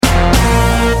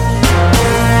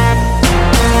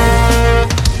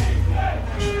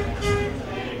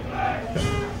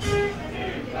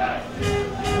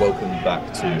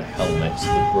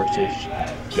British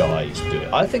guys do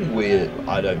it. I don't think we're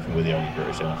the only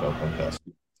British NFL podcast.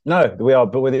 No, we are,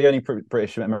 but we're the only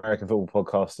British American football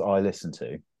podcast I listen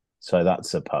to, so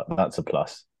that's a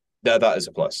plus. Yeah, that is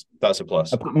a plus. That's a plus.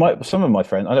 Some of my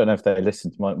friends, I don't know if they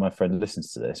listen. My friend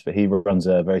listens to this, but he runs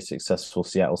a very successful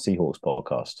Seattle Seahawks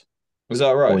podcast. Was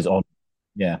that right? Always on,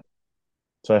 yeah.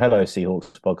 So hello,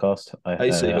 Seahawks podcast. Hey, I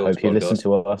Seahawks hope you listen podcast.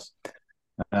 to us.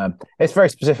 It's very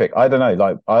specific. I don't know.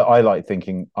 Like I like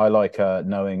thinking. I like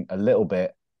knowing a little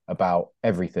bit about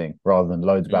everything rather than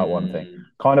loads about one thing. Mm,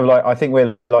 Kind of like I think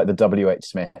we're like the WH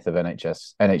Smith of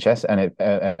NHS, and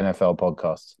NFL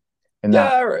podcasts. In yeah,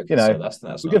 that, I reckon you so. know,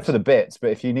 That's we're good for nice. the bits,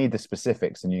 but if you need the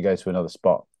specifics, then you go to another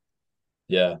spot.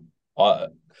 Yeah, I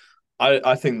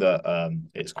I think that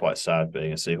it's quite sad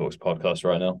being a Seahawks podcast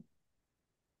right now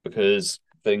because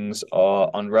things are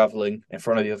unraveling in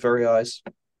front of your very eyes.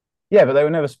 Yeah, but they were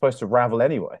never supposed to ravel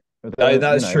anyway.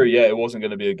 That's true. Yeah, it wasn't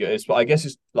going to be a good. But I guess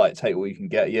it's like take what you can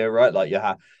get. Yeah, right. Like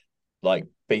like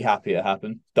be happy it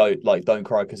happened. Don't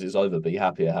cry because it's over. Be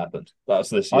happy it happened. That's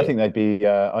this I year. think they'd be.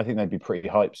 I think they'd be pretty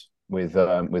hyped with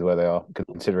where they are,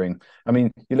 considering. I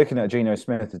mean, you're looking at Geno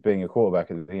Smith as being a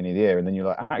quarterback at the beginning of the year, and then you're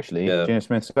like, actually, Yeah, Geno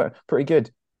Smith's pretty good,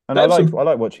 and they have some. I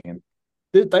like watching him.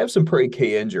 They have some pretty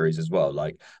key injuries as well.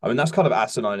 Like, I mean, that's kind of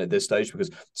asinine at this stage because.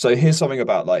 So here's something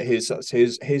about like here's just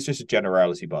a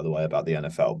generality, by the way, about the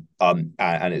NFL.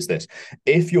 And it's this: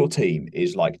 if your team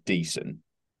is like decent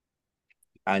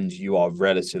and you are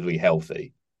relatively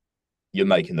healthy, you're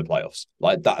making the playoffs.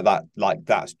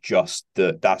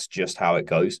 That's just how it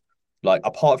goes. Like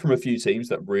apart from a few teams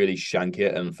that really shank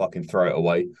it and fucking throw it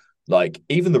away, like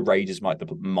even the Raiders might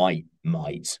make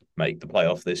the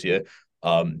playoff this year.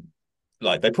 Um,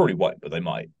 like they probably won't, but they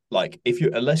might. Like if you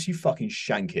unless you fucking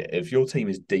shank it, if your team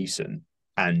is decent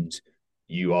and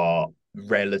you are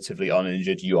relatively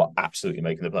uninjured, you are absolutely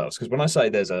making the playoffs. Because when I say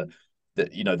there's a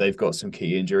that they've got some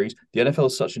key injuries. The NFL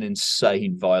is such an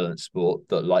insane violent sport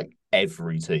that like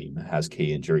every team has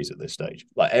key injuries at this stage.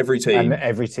 Like every And team,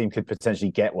 every team could potentially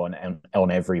get one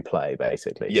on every play,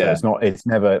 basically. So yeah, it's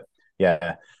never,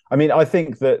 yeah. I mean, I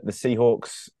think that the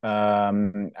Seahawks,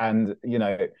 and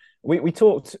we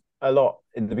talked a lot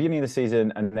in the beginning of the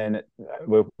season, and then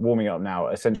we're warming up now,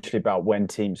 essentially about when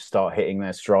teams start hitting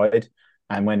their stride,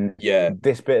 and when yeah,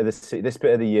 this bit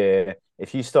of the year,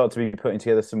 if you start to be putting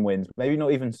together some wins, maybe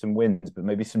not even some wins, but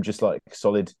maybe some just like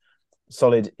solid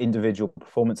individual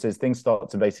performances, things start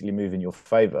to basically move in your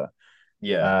favor.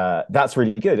 yeah, That's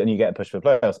really good, and you get a push for the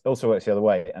playoffs. It also works the other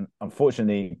way, and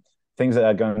unfortunately, things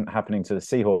that are happening to the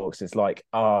Seahawks, it's like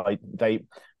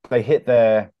they hit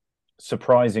their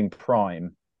surprising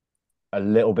prime a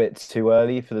little bit too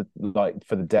early for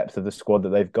the depth of the squad that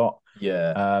they've got.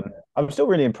 yeah, I'm still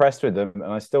really impressed with them, and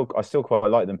I still quite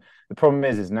like them. The problem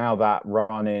is now that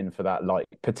run in for that like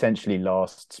potentially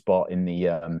last spot in the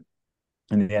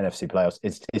NFC playoffs,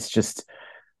 it's just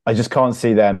I just can't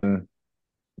see them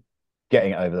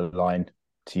getting it over the line,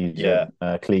 to use yeah.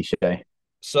 a cliche.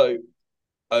 So,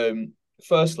 um,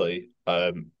 firstly,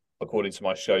 according to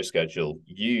my show schedule,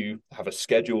 you have a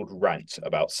scheduled rant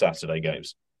about Saturday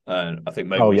games, and I think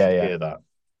maybe Oh we yeah, should yeah. hear that.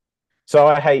 So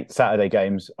I hate Saturday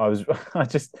games. I was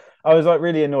like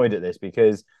really annoyed at this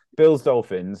because Bills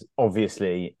Dolphins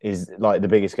obviously is like the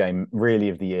biggest game really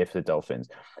of the year for the Dolphins,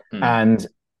 Hmm. and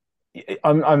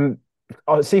I'm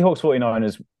Seahawks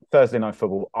 49ers Thursday night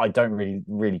football. I don't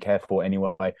really care for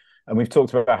anyway, and we've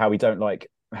talked about how we don't like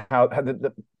how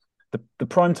the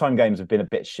prime time games have been a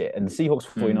bit shit, and the Seahawks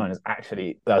Hmm. 49ers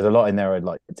actually there's a lot in there I'd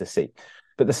like to see,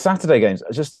 but the Saturday games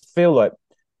I just feel like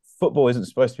football isn't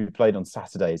supposed to be played on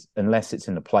Saturdays unless it's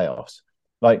in the playoffs.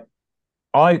 Like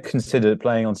I consider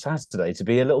playing on Saturday to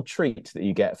be a little treat that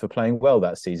you get for playing well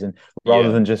that season, rather Yeah,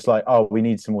 than just like, oh, we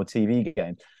need some more TV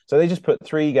games. So they just put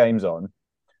three games on.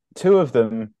 Two of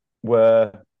them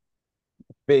were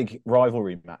big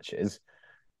rivalry matches,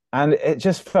 and it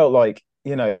just felt like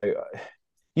you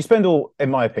spend in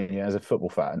my opinion, as a football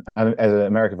fan and as an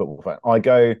American football fan, I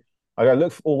go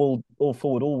look all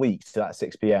forward all week to that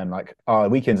 6 p.m. Like, oh, the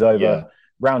weekend's over, yeah,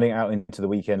 rounding out into the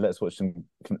weekend. Let's watch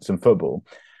some football.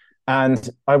 And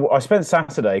I spent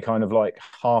Saturday kind of like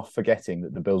half forgetting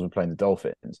that the Bills were playing the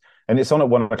Dolphins. And it's on at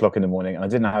 1 o'clock in the morning, and I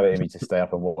didn't have it in me to stay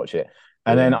up and watch it.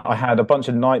 And then yeah, I had a bunch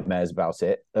of nightmares about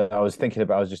it. I was thinking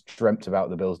about, I was just dreamt about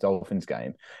the Bills Dolphins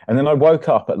game. And then I woke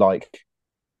up at like,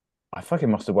 I fucking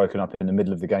must have woken up in the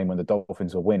middle of the game when the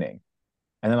Dolphins were winning.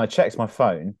 And then I checked my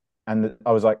phone and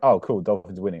I was like, oh, cool,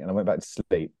 Dolphins winning. And I went back to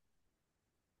sleep.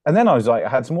 And then I was like, I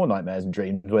had some more nightmares and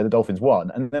dreams where the Dolphins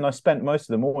won. And then I spent most of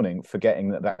the morning forgetting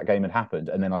that that game had happened.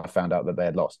 And then I found out that they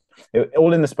had lost.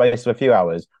 All in the space of a few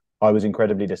hours, I was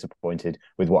incredibly disappointed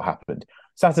with what happened.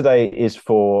 Saturday is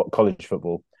for college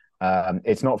football.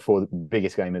 It's not for the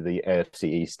biggest game of the AFC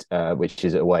East, which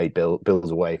is away, Bills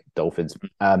away, Dolphins.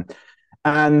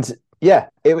 And yeah,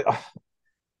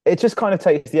 it just kind of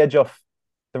takes the edge off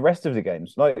the rest of the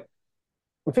games. Like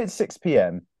if it's 6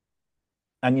 p.m.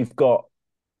 and you've got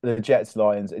the Jets,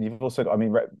 Lions, and you've also got, I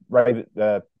mean,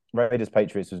 Raiders,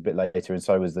 Patriots was a bit later, and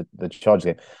so was the Chargers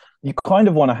game. You kind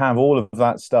of want to have all of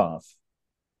that stuff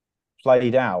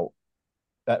played out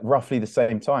at roughly the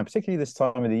same time, particularly this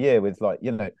time of the year with like,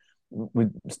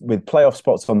 with playoff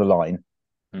spots on the line.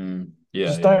 Yeah,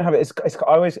 just don't have it.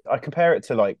 I compare it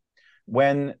to like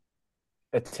when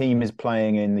a team is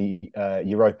playing in the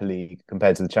Europa League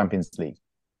compared to the Champions League,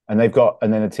 and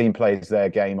then a team plays their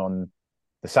game on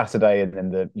the Saturday, and then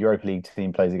the Europa League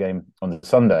team plays a game on the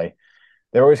Sunday.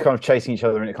 They're always kind of chasing each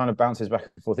other, and it kind of bounces back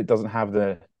and forth. It doesn't have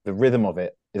the rhythm of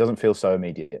it. It doesn't feel so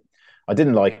immediate. I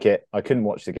didn't like it. I couldn't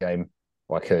watch the game.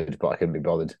 Well, I could, but I couldn't be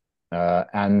bothered.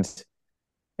 And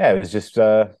yeah, it was just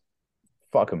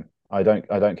fuck them. I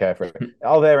don't care for it.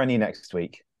 Are there any next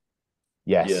week?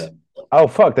 Yes. Yeah. Oh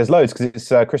fuck, there's loads because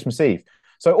it's Christmas Eve.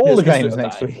 So all the games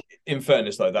next week. In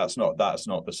fairness, though, that's not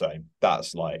the same.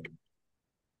 That's like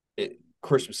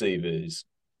Christmas Eve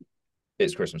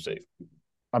it's Christmas Eve.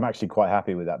 I'm actually quite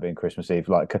happy with that being Christmas Eve.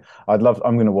 Like, I'm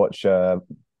going to watch the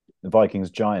Vikings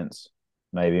Giants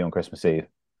maybe on Christmas Eve,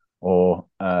 or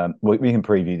we can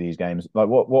preview these games. Like,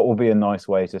 what will be a nice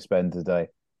way to spend the day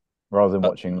rather than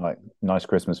watching like nice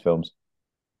Christmas films?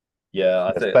 Yeah,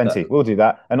 I There's think plenty. We'll do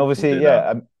that, and obviously,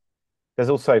 we'll there's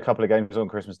also a couple of games on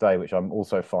Christmas Day which I'm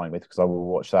also fine with because I will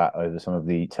watch that over some of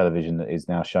the television that is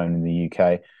now shown in the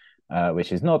UK,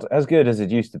 which is not as good as it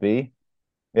used to be.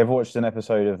 You ever watched an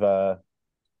episode of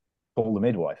Call the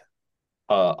Midwife?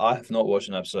 I have not watched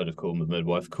an episode of Call the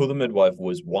Midwife. Call the Midwife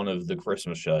was one of the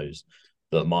Christmas shows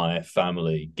that my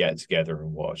family get together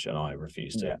and watch, and I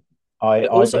refuse to. Yeah.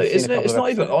 Isn't it? It's not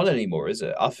even on anymore, is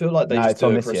it? I feel like they just do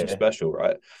a Christmas special,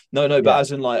 right? No, but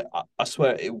as in like, I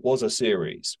swear it was a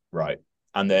series, right?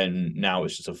 And then now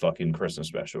it's just a fucking Christmas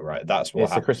special, right? That's what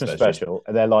it's happens. A Christmas special.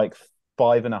 They're like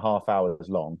 5.5 hours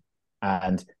long,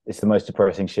 and it's the most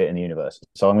depressing shit in the universe.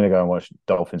 So I'm going to go and watch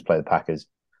Dolphins play the Packers,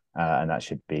 and that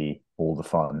should be all the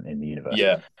fun in the universe.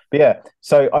 Yeah, but yeah.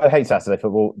 So I hate Saturday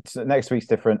football. Next week's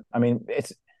different. I mean,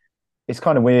 it's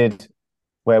kind of weird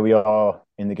where we are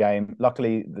in the game.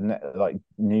 Luckily, like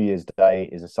New Year's Day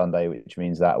is a Sunday, which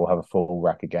means that we'll have a full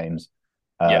rack of games.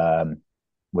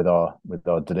 With our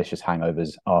delicious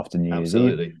hangovers after New Year's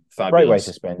Eve. Fabulous. Great way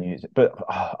to spend New Year's. But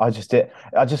I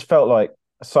just felt like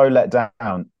so let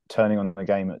down turning on the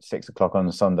game at 6 o'clock on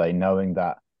a Sunday, knowing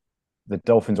that the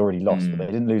Dolphins already lost, but they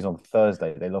didn't lose on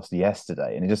Thursday. They lost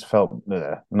yesterday, and it just felt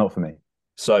not for me.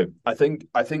 So I think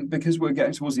because we're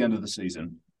getting towards the end of the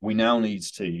season, we now need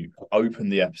to open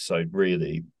the episode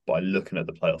really by looking at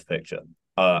the playoff picture.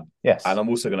 Yes, and I'm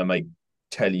also going to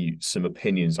tell you some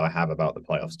opinions I have about the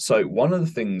playoffs. So one of the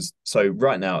things,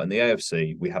 right now in the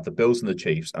AFC, we have the Bills and the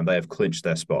Chiefs, and they have clinched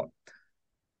their spot.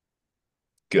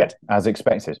 Good. Yeah, as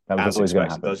expected. That was always going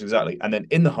to happen. That's exactly. And then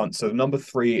in the hunt, so number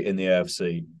 3 in the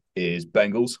AFC is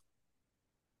Bengals.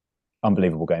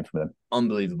 Unbelievable game from them.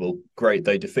 Unbelievable. Great.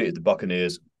 They defeated the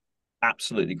Buccaneers.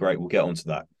 Absolutely great. We'll get onto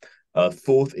that.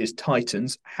 4th is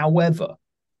Titans. However,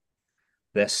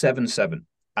 they're 7-7.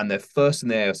 And they're first in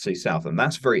the AFC South. And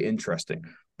that's very interesting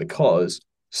because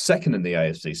second in the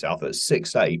AFC South at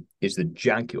 6-8 is the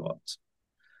Jaguars.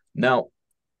 Now,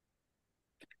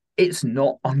 it's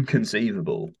not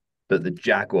inconceivable that the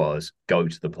Jaguars go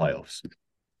to the playoffs.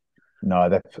 No,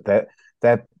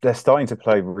 they're starting to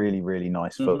play really, really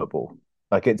nice football.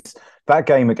 Like it's that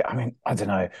game. I mean, I don't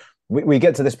know. We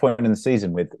get to this point in the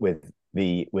season with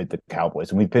the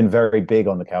Cowboys, and we've been very big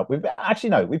on the Cowboys.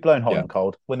 We've blown hot and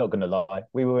cold. We're not going to lie.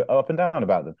 We were up and down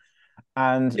about them,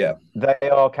 and they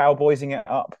are Cowboysing it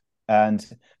up. And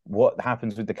what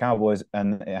happens with the Cowboys,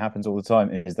 and it happens all the time,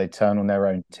 is they turn on their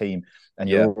own team, and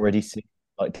you're already seeing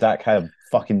like Dak had a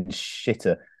fucking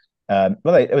shitter.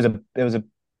 It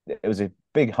was a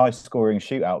big high scoring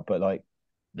shootout, but like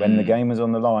when the game was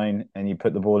on the line and you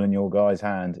put the ball in your guy's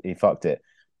hand, he fucked it.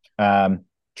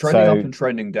 Trending up and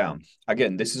trending down.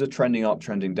 Again, this is a trending up,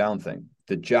 trending down thing.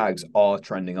 The Jags are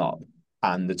trending up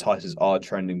and the Titans are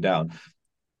trending down.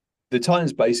 The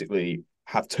Titans basically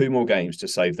have 2 more games to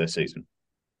save their season,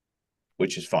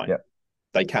 which is fine. Yep.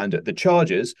 They can do it. The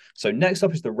Chargers. So next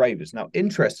up is the Ravens. Now,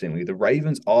 interestingly, the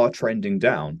Ravens are trending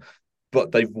down,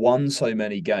 but they've won so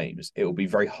many games, it will be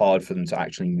very hard for them to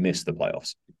actually miss the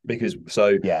playoffs. Because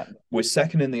we're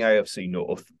second in the AFC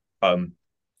North.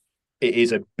 It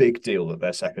is a big deal that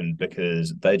they're second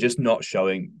because they're just not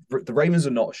showing. The Ravens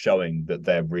are not showing that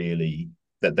they're really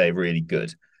that they're really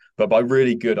good. But by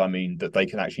really good, I mean that they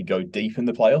can actually go deep in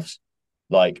the playoffs.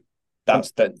 Like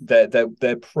that's that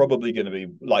they're probably going to be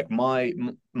like my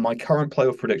current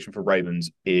playoff prediction for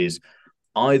Ravens is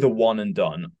either one and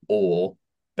done or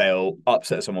they'll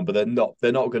upset someone, but they're not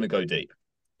going to go deep.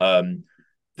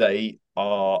 They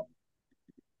are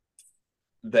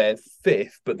they're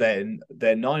fifth, but then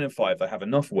they're 9-5. They have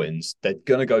enough wins. They're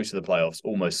gonna go to the playoffs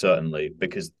almost certainly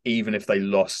because even if they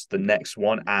lost the next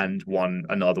one and won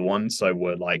another one, so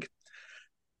we're like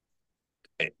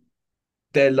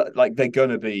they're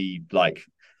gonna be like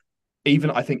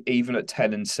even I think even at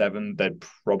 10-7, they'd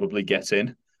probably get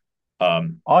in.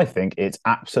 I think it's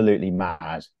absolutely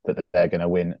mad that they're going to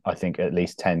win. I think at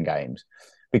least 10 games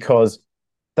because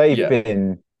they've yeah,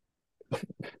 been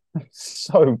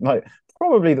so like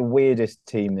probably the weirdest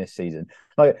team this season.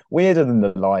 Like weirder than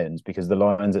the Lions because the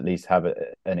Lions at least have an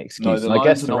no, excuse. the And I Lions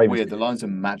guess are the not Ravens, weird. The Lions are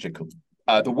magical.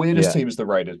 The weirdest yeah, team is the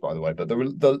Raiders, by the way, but the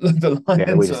yeah, the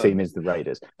Lions weirdest are team is the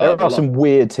Raiders. There the are some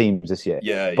weird teams this year,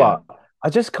 yeah, yeah. but I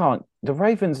just can't. The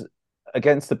Ravens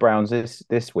against the Browns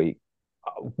this week.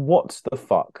 What's the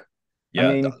fuck? I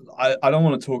Yeah, mean, I don't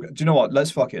want to talk. Do you know what?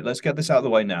 Let's fuck it. Let's get this out of the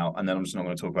way now, and then I'm just not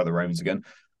going to talk about the Ravens again.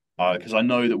 Because I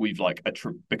know that we've like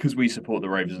because we support the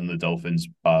Ravens and the Dolphins.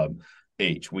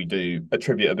 Each we do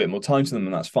attribute a bit more time to them,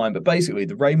 and that's fine. But basically,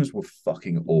 the Ravens were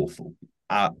fucking awful.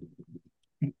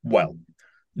 Well,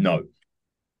 no,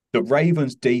 the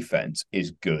Ravens' defense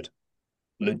is good,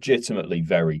 legitimately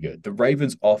very good. The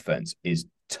Ravens' offense is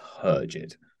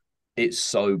turgid. It's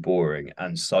so boring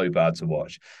and so bad to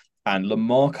watch. And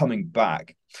Lamar coming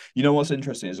back, you know what's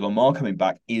interesting is Lamar coming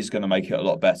back is going to make it a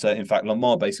lot better. In fact,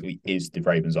 Lamar basically is the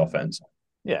Ravens offense.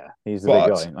 yeah, he's the big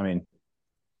But guy. I mean,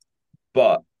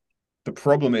 but the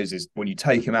problem is when you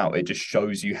take him out, it just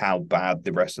shows you how bad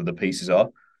the rest of the pieces are.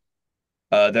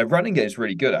 Their running game is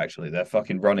really good, actually. They're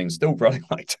fucking still running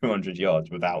like 200 yards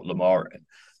without Lamar in.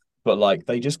 But like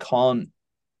they just can't.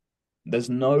 There's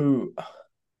no.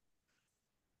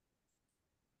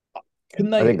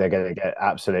 Can I they? think they're going to get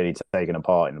absolutely taken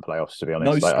apart in the playoffs. To be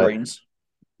No honest, screens,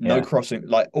 no yeah, crossing.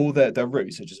 Like all their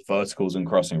routes are just verticals and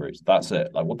crossing routes. That's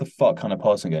it. Like what the fuck kind of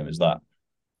passing game is that?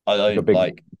 I like a don't big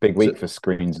like. big It's a, week for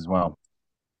screens as well.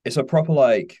 it's a proper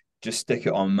like just stick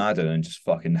it on Madden and just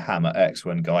fucking hammer X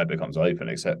when guy becomes open.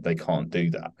 Except they can't do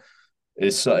that.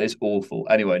 It's awful.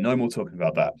 Anyway, no more talking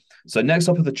about that. So next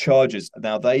up are the Chargers.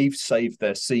 Now they've saved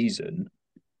their season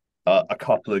a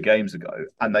couple of games ago,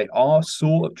 and they are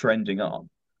sort of trending up.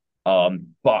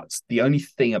 But the only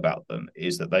thing about them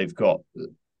is that they've got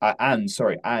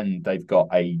and they've got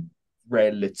a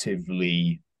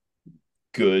relatively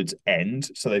good end.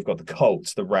 So they've got the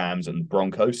Colts, the Rams, and the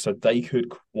Broncos. So they could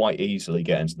quite easily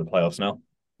get into the playoffs now.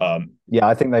 Yeah,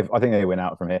 I think they win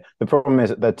out from here. The problem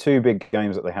is that the two big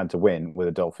games that they had to win were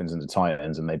the Dolphins and the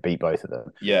Titans, and they beat both of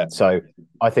them. yeah, So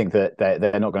I think that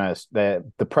they're not going to.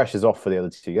 The pressure's off for the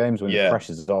other two games. When the yeah.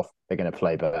 pressure's off, they're going to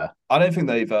play better. I don't think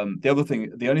they've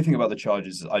the only thing about the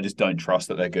Chargers is I just don't trust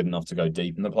that they're good enough to go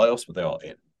deep in the playoffs, but they are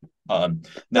in. Now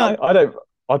No, I don't.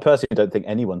 I personally don't think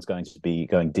anyone's going to be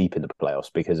going deep in the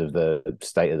playoffs because of the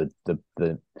state of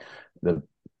the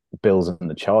Bills and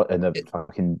the chart and the it,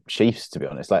 fucking Chiefs. To be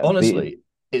honest, like honestly,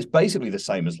 it's basically the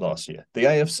same as last year. The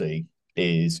AFC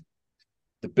is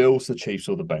the Bills, the Chiefs,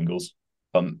 or the Bengals,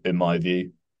 in my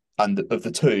view. And of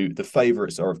the two, the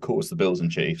favourites are of course the Bills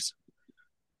and Chiefs,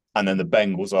 and then the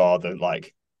Bengals are the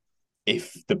like.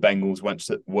 If the Bengals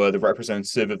were the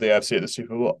representative of the AFC at the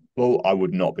Super Bowl, I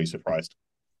would not be surprised.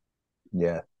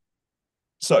 yeah.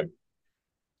 So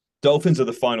Dolphins are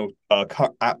the final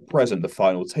at present the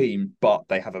final team, but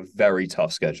they have a very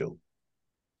tough schedule.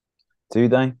 Do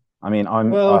they? I mean,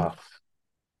 Well,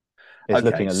 it's okay,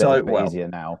 looking a little so bit well, easier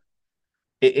now.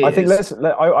 it I think is.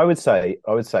 I would say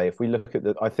if we look at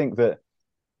I think that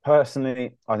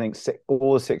personally, I think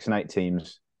all the 6 and 8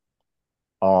 teams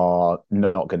are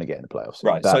not going to get in the playoffs.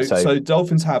 Right. That So so so the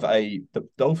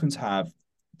Dolphins have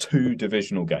two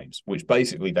divisional games, which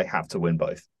basically they have to win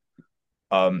both.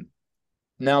 Um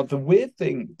Now the weird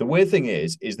thing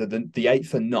is that the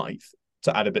eighth and ninth,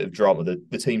 to add a bit of drama,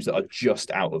 the teams that are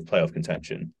just out of playoff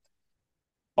contention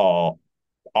are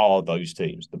are those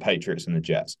teams, the Patriots and the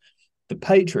Jets. The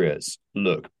Patriots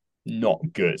look not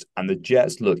good, and the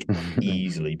Jets look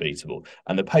easily beatable.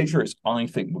 And the Patriots, I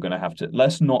think we're going to have to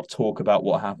let's not talk about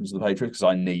what happens to the Patriots because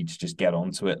I need to just get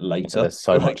onto it later. there's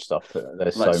so much Like, stuff.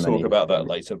 There's so let's talk many. about that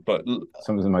later. But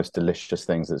Some of the most delicious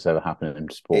things that's ever happened in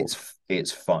sport.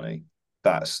 it's funny.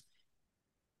 That's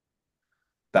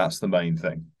That's the main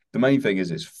thing. The main thing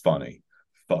is it's funny.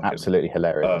 Fucking Absolutely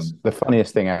hilarious. The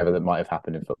funniest thing ever that might have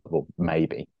happened in football,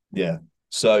 maybe. yeah.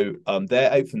 So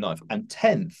they're eighth and ninth and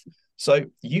tenth. So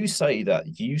you say that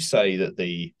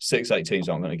the 6-8 teams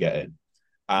aren't going to get in.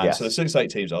 And so the Yes. 6-8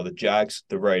 teams are the Jags,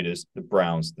 the Raiders, the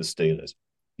Browns, the Steelers.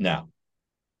 Now,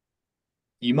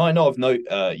 you might not have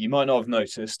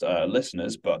noticed,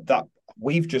 listeners, but that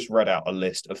we've just read out a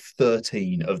list of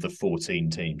 13 of the 14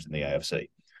 teams in the AFC.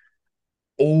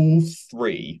 All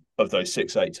three of those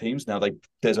 6-8 teams. Now,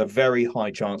 there's a very high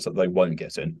chance that they won't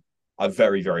get in. A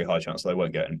very, very high chance they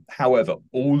won't get in. However,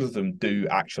 all of them do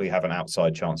actually have an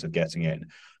outside chance of getting in.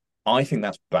 I think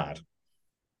that's bad.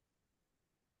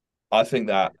 I think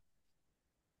that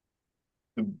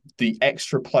the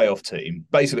extra playoff team,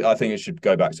 basically, I think it should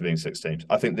go back to being 6 teams.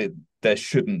 I think that there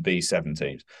shouldn't be 7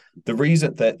 teams. The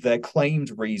reason that their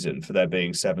claimed reason for there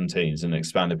being 7 teams and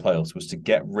expanded playoffs was to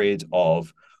get rid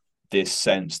of this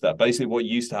sense that basically what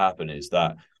used to happen is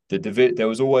that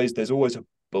there's always a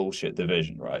bullshit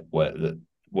division, right? Where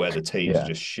the teams are Yeah.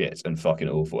 just shit and fucking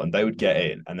awful, and they would get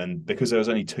in, and then because there was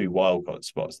only 2 wildcard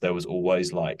spots, there was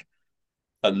always like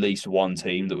at least one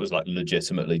team that was like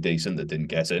legitimately decent that didn't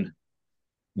get in.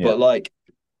 Yeah. But like,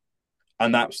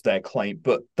 and that's their claim.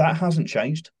 But that hasn't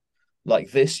changed. Like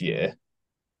this year,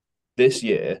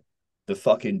 the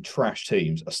fucking trash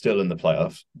teams are still in the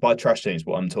playoffs. By trash teams,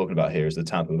 what I'm talking about here is the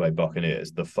Tampa Bay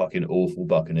Buccaneers, the fucking awful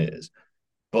Buccaneers.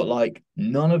 But like,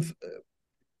 none of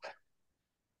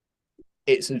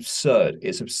it's absurd.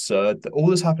 It's absurd that all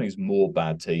that's happening is more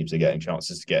bad teams are getting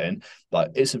chances to get in.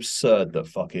 Like, it's absurd that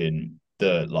fucking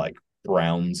the like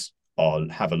Browns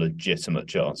have a legitimate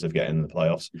chance of getting in the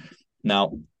playoffs.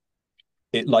 Now,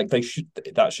 it like they should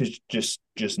that should just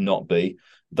not be.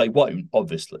 They won't,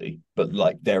 obviously, but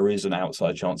like there is an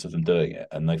outside chance of them doing it,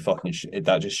 and they fucking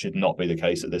that just should not be the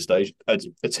case at this stage. A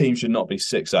team should not be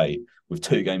 6-8 with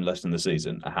 2 games left in the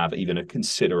season and have even a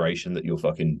consideration that you'll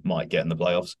fucking might get in the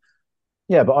playoffs.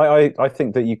 Yeah, but I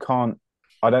think that you can't.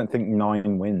 I don't think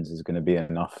 9 wins is going to be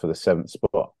enough for the seventh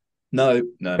spot. No,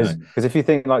 no, no. Because if you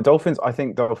think like Dolphins, I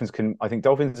think Dolphins can. I think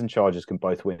Dolphins and Chargers can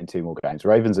both win 2 more games.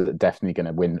 Ravens are definitely going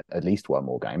to win at least one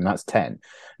more game, and that's 10.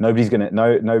 Nobody's gonna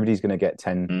get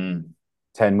 10, Mm.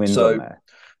 10 wins on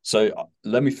So, there.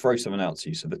 let me throw something out to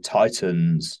you. So the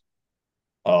Titans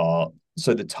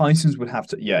would have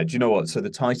to. Yeah, do you know what? So for the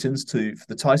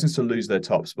Titans to lose their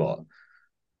top spot.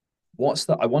 What's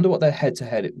that? I wonder what their head to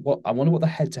head. I wonder what the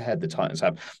head to head the Titans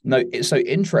have. No, so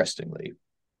interestingly,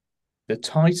 the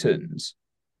Titans'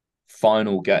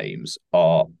 final games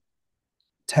are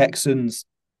Texans,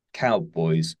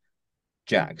 Cowboys,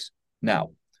 Jags.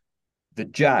 Now, the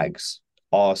Jags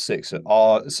are six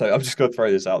are so I'm just gonna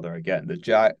throw this out there again.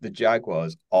 The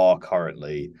Jaguars are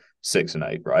currently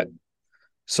 6-8, right?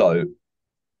 So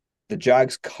the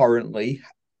Jags currently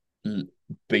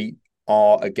beat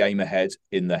are a game ahead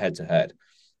in the head to head.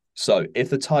 So if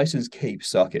the Titans keep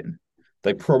sucking,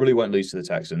 they probably won't lose to the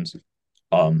Texans.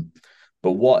 Um,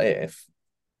 but what if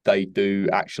they do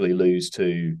actually lose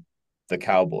to the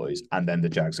Cowboys and then the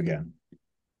Jags again?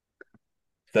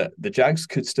 The Jags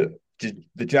could still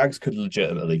the Jags could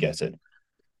legitimately get it.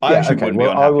 I Yeah, actually okay. wouldn't be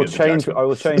Well, I unhappy will if the Jags change. won. I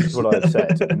will change what I've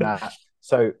said in that.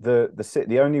 So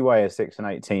the only way a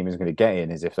 6-8 team is going to get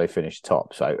in is if they finish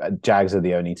top. So Jags are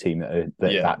the only team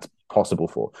Yeah, that's possible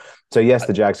for. So yes,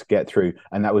 the Jags get through,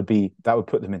 and that would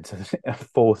put them into a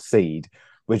 4th seed,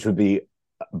 which would be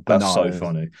that's so bananas.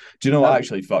 funny. Do you know what? That,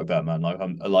 Actually, fuck that, man. Like,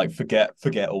 I'm like forget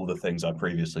all the things I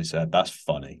previously said. That's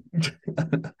funny.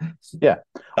 yeah,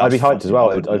 I'd That's be hyped as funny. I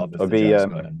well. would love if I'd the be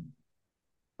Jags got in.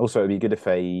 also it'd be good if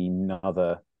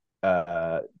another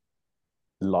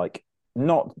like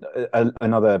not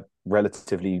another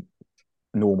relatively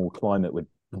normal climate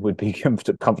would be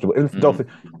comfortable. If Mm,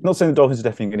 I'm not saying the Dolphins are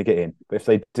definitely going to get in, but if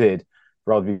they did,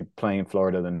 rather be playing in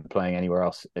Florida than playing anywhere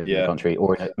else in the yeah. country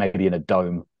or maybe in a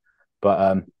dome.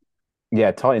 But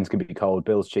yeah, Titans could be cold.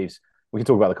 Bills, Chiefs. We can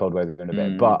talk about the cold weather in a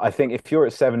bit. Mm, But I think if you're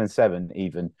at 7-7,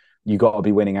 even you got to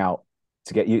be winning out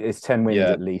to get you. It's 10 wins yeah.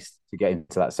 at least to get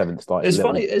into that seventh like It's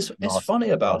funny. little It's last funny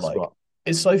about last like spot.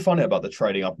 it's so funny about the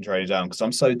trading up and trading down because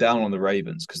I'm so down on the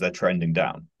Ravens because they're trending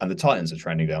down and the Titans are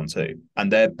trending down too,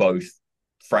 and they're both,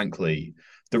 frankly,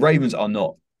 the Ravens are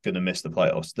not going to miss the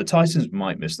playoffs. The Titans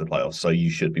might miss the playoffs, so you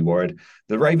should be worried.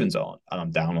 The Ravens aren't, and I'm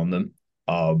down on them.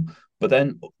 But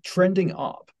then trending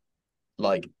up,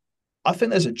 like I think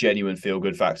there's a genuine feel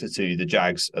good factor to the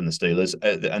Jags and the Steelers.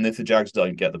 And if the Jags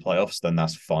don't get the playoffs, then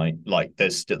that's fine. Like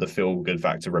there's still the feel good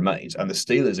factor remains. And the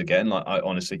Steelers, again, like I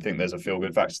honestly think there's a feel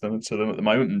good factor to them at the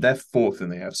moment. And they're 4th in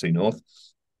the AFC North.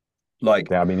 Like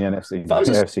Yeah, I mean the NFC if I was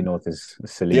the just, AFC North is a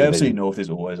silly the AFC division. North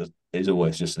is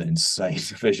always just an insane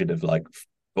division of like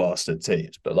bastard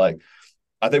teams. But like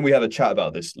I think we had a chat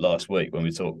about this last week when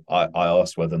we talked. I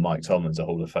asked whether Mike Tomlin's a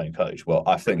Hall of Fame coach. Well,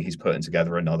 I think he's putting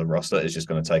together another roster. It's just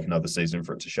going to take another season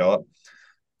for it to show up.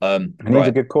 And he's a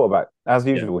Right. good quarterback. As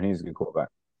Yeah. usual, he's a good quarterback.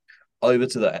 Over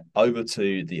to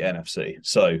the NFC.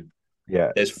 So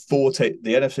Yeah. there's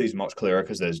the NFC is much clearer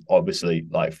because there's obviously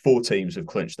like four teams have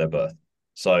clinched their berth.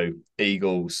 So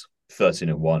Eagles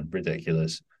 13-1,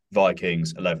 ridiculous.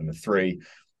 Vikings 11-3.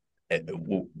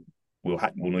 We'll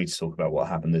need to talk about what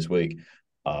happened this week.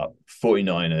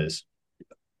 49ers,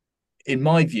 in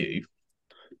my view,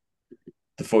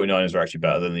 the 49ers are actually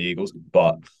better than the Eagles,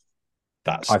 but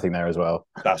I think they're as well.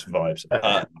 That's vibes.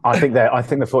 I think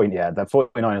the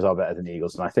 49ers are better than the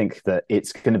Eagles, and I think that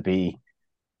it's going to be.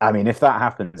 I mean, if that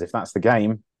happens, if that's the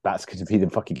game, that's going to be the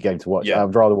fucking game to watch. Yeah.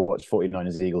 I'd rather watch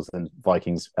 49ers Eagles than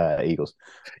Vikings Eagles.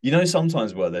 You know,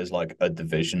 sometimes where there's like a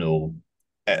divisional,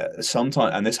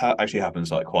 sometimes, and this actually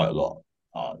happens like quite a lot,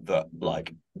 that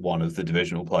like one of the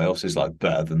divisional playoffs is like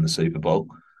better than the Super Bowl.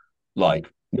 Like,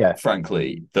 Yeah,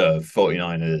 frankly, the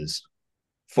 49ers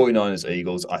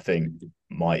Eagles, I think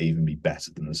might even be better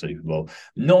than the Super Bowl.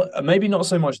 Maybe not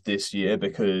so much this year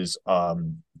because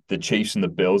the Chiefs and the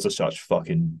Bills are such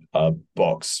fucking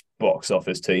box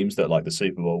office teams that like the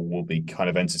Super Bowl will be kind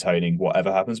of entertaining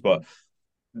whatever happens. But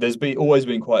always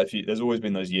been quite a few. There's always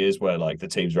been those years where like the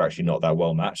teams are actually not that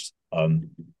well matched. And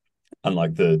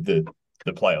like the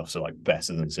playoffs are like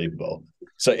better than the Super Bowl.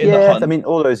 So in the hunt, I mean,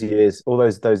 all those years, all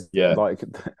those yeah, like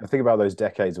I think about those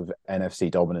decades of NFC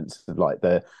dominance, like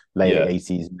the late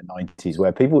 '80s and the '90s,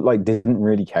 where people like didn't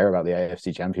really care about the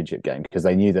AFC Championship game because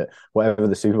they knew that whatever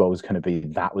the Super Bowl was going to be,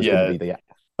 that was going to be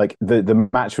the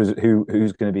match was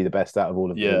who's going to be the best out of all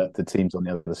of the teams on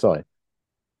the other side.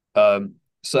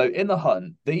 So in the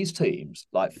hunt, these teams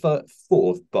like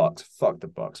fourth Bucks, fuck the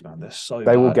Bucks, man. They're so they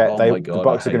bad. will get. My God, the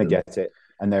Bucks are going to get it.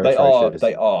 And they're atrocious.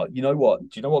 They atrocious. are. You know what? Do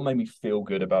you know what made me feel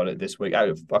good about it this week?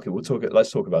 Okay,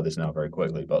 let's talk about this now very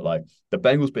quickly. But like the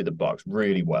Bengals beat the Bucks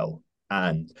really well,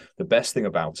 and the best thing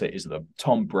about it is that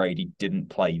Tom Brady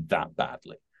didn't play that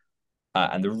badly.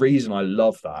 And the reason I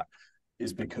love that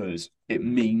is because it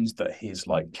means that his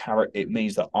like character. It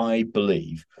means that I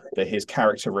believe that his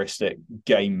characteristic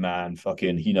game man,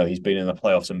 fucking, he's been in the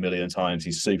playoffs a million times.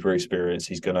 He's super experienced.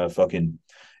 He's gonna fucking.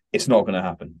 It's not gonna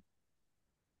happen.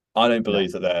 I don't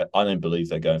believe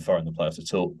they're going far in the playoffs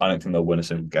at all. I don't think they'll win a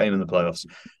single game in the playoffs,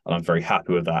 and I'm very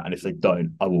happy with that. And if they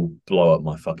don't, I will blow up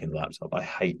my fucking laptop. I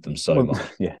hate them so much.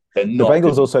 Yeah, they're the not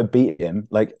Bengals good. also beat him.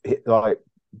 Like the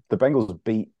Bengals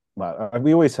beat. Well,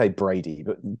 we always say Brady,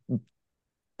 but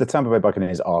the Tampa Bay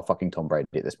Buccaneers are fucking Tom Brady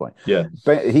at this point. Yeah,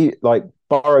 but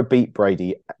Burrow beat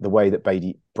Brady the way that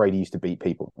Brady used to beat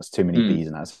people. There's too many B's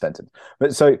in that sentence.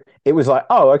 But so it was like,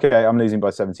 oh, okay, I'm losing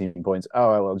by 17 points.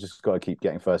 Oh, well, just got to keep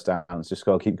getting first downs. Just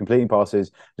got to keep completing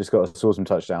passes. Just got to score some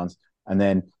touchdowns. And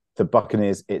then the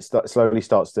Buccaneers, slowly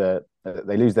starts to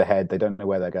they lose their head. They don't know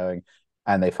where they're going.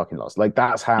 And they fucking lost. Like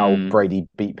that's how Brady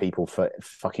beat people for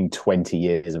fucking 20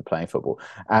 years of playing football.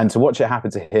 And to watch it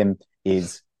happen to him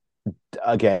is,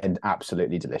 again,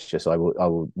 absolutely delicious. I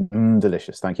will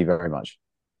delicious. Thank you very much.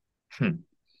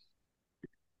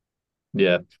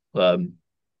 Yeah.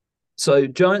 So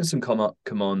Giants and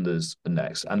Commanders are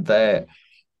next, and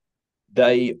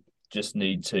they just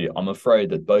need to. I'm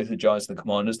afraid that both the Giants and the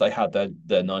Commanders, they had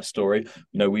their nice story.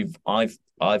 I've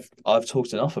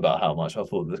talked enough about how much I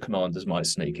thought the Commanders might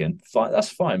sneak in. Fine, that's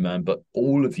fine, man. But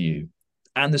all of you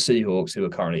and the Seahawks, who are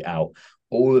currently out,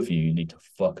 all of you need to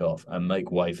fuck off and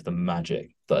make way for the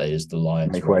magic that is the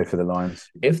Lions. Make way for the Lions.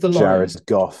 If the Jared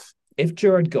Goff. If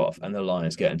Jared Goff and the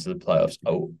Lions get into the playoffs,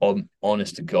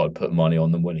 honest to God, put money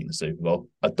on them winning the Super Bowl.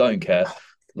 I don't care.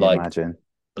 Imagine.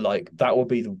 Like that would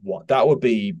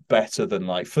be better than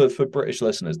like for British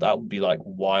listeners, that would be like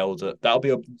wilder. That would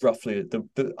be roughly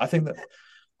I think that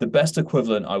the best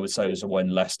equivalent I would say is when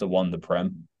Leicester won the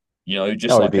Prem.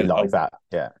 Just like that.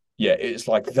 Yeah. Yeah, it's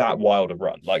like that wilder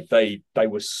run. Like they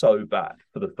were so bad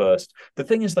for the first. The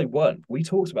thing is, they weren't. We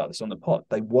talked about this on the pod.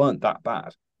 They weren't that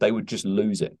bad. They would just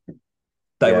lose it.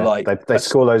 They were like they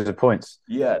score loads of points.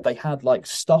 Yeah, they had like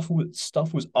stuff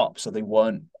was up, so they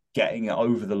weren't getting it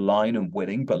over the line and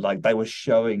winning, but like they were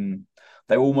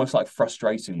almost like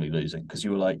frustratingly losing because you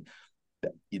were like,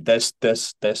 there's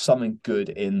something good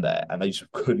in there, and they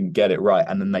just couldn't get it right,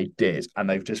 and then they did, and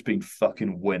they've just been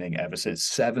fucking winning ever since.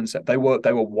 7-7. They were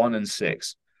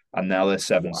 1-6, and now they're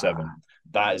 7-7. Wow.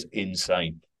 That is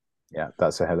insane. Yeah,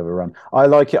 that's a hell of a run. I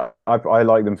like it. I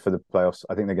like them for the playoffs.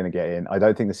 I think they're going to get in. I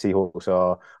don't think the Seahawks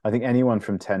are. I think anyone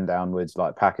from 10 downwards,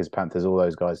 like Packers, Panthers, all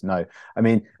those guys, no. I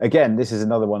mean, again, this is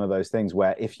another one of those things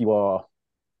where if you are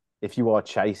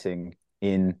chasing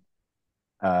in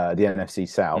the NFC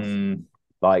South,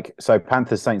 Like, so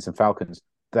Panthers, Saints, and Falcons,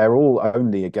 they're all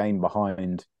only a game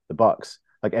behind the Bucks.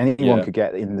 Like anyone Yeah. could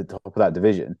get in the top of that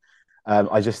division.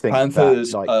 I just think that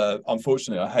Panthers, like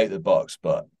unfortunately, I hate the Bucks,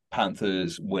 but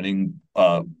Panthers winning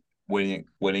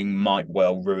might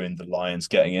well ruin the Lions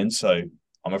getting in. So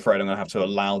I'm afraid I'm gonna have to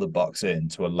allow the Bucks in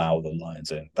to allow the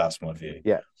Lions in. That's my view.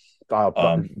 yeah, but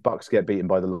Um, Bucks get beaten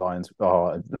by the Lions.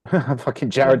 Oh, fucking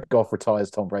yeah, Jared Goff retires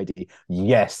Tom Brady.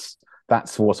 Yes,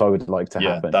 that's what I would like to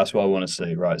yeah, happen. that's what I want to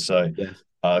see. Right. So, Yes.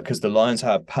 because the Lions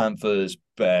have Panthers,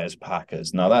 Bears,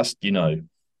 Packers. Now that's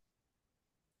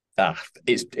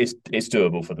it's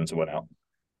doable for them to win out.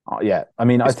 Yeah, I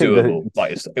mean, I It's think that doable.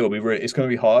 Like it will be really, it's going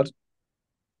to be hard.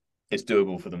 It's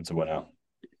doable for them to win out.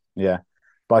 yeah,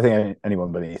 but I think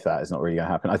anyone beneath that is not really going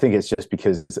to happen. I think it's just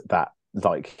because that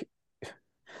like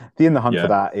the in the hunt for Yeah.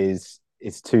 that is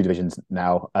it's two divisions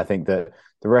now. I think that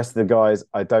the rest of the guys,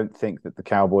 I don't think that the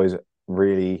Cowboys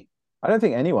really. I don't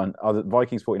think anyone other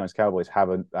Vikings, 49ers, Cowboys have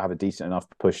a decent enough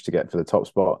push to get for the top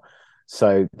spot.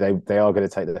 So they are going to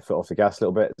take their foot off the gas a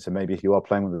little bit. So maybe if you are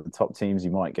playing with the top teams, you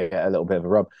might get a little bit of a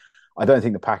rub. I don't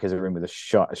think the Packers are in with a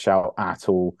shout at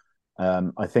all.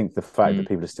 I think the fact that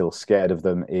people are still scared of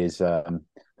them is they're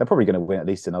probably going to win at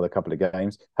least another couple of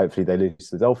games. Hopefully they lose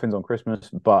to the Dolphins on Christmas.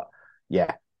 But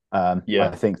yeah, Yeah.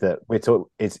 I think that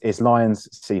it's Lions,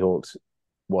 Seahawks,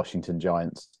 Washington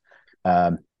Giants.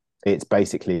 It's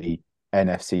basically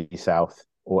NFC South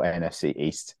or NFC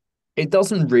East. It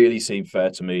doesn't really seem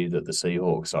fair to me that the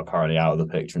Seahawks are currently out of the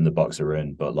picture and the Bucks are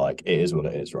in, but like it is what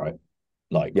it is, right?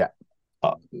 Like, Yeah.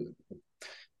 it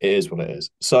is what it is.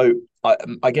 So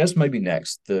I guess maybe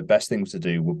next the best thing to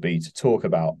do would be to talk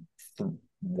about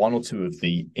one or two of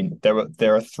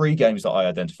there are three games that I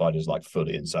identified as like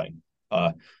fully insane.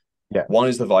 Yeah. One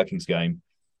is the Vikings game,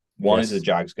 one is the Yes.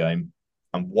 Jags game,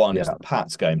 and one is Yeah. the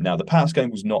Pats game. Now the Pats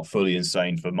game was not fully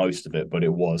insane for most of it, but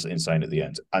it was insane at the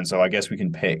end. And so I guess we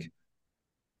can pick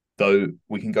though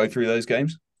we can go through those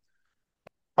games.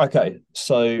 Okay,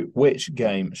 so which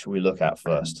game should we look at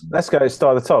first? Let's go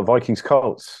start at the top. Vikings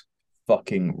Colts.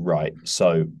 Fucking right.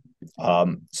 So,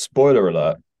 spoiler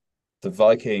alert: the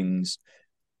Vikings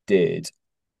did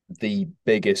the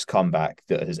biggest comeback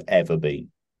that has ever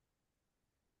been.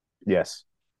 Yes.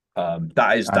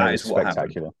 That is And it that was is what happened.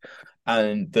 spectacular.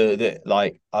 And the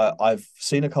like, I've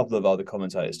seen a couple of other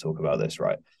commentators talk about this,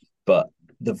 right? But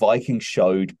the Vikings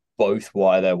showed both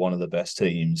why they're one of the best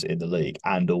teams in the league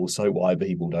and also why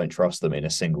people don't trust them in a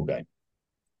single game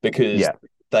because Yeah.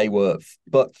 they were.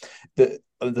 But the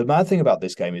mad thing about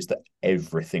this game is that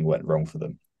everything went wrong for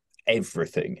them.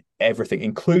 Everything,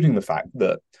 including the fact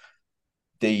that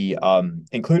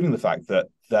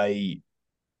they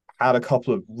had a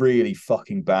couple of really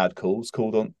fucking bad calls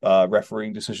called on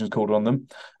refereeing decisions called on them.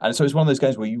 And so it's one of those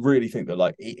games where you really think that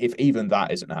like if even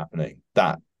that isn't happening,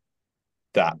 that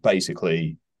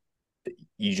basically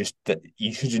you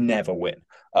should never win.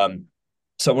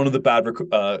 So one of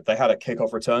the they had a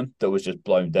kickoff return that was just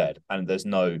blown dead, and there's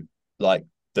no like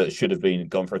that should have been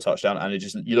gone for a touchdown, and it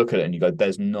just you look at it and you go,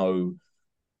 there's no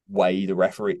way the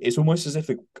referee. It's almost as if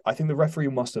I think the referee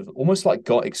must have almost like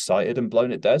got excited and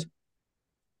blown it dead.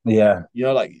 Yeah. You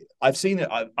know, like I've seen it.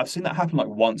 I've seen that happen like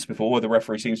once before, where the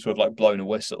referee seems to have like blown a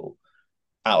whistle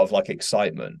out of like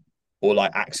excitement or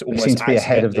like They seem almost to be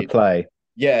ahead of the accidentally. play.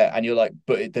 Yeah, and you're like,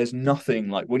 but there's nothing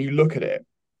like when you look at it,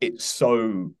 it's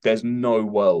so there's no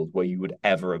world where you would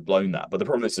ever have blown that. But the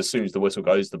problem is, as soon as the whistle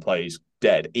goes, the play's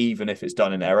dead, even if it's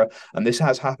done in error. And this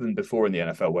has happened before in the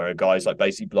NFL, where a guy's like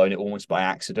basically blown it almost by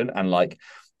accident. And like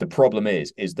the problem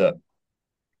is that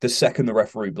the second the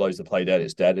referee blows the play dead,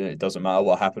 it's dead, and it doesn't matter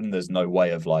what happened. There's no way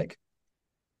of like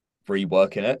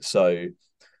reworking it. So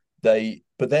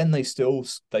but then they still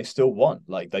won.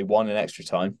 Like they won in extra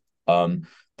time.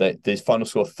 The final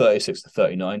score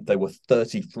 36-39. They were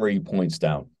 33 points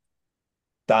down.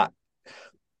 That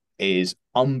is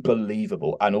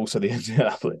unbelievable. And also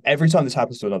the every time this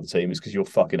happens to another team, it's because your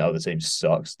fucking other team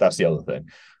sucks. That's the other thing.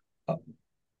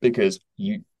 Because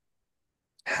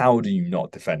how do you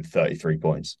not defend 33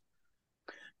 points?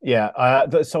 Yeah,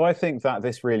 so I think that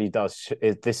this really does.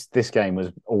 This game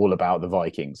was all about the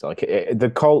Vikings. Like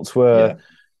the Colts Yeah.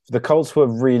 were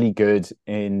really good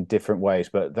in different ways,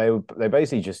 but they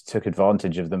basically just took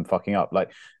advantage of them fucking up.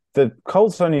 Like the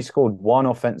Colts only scored one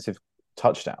offensive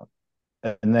touchdown,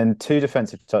 and then two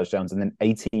defensive touchdowns, and then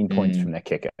 18 points from their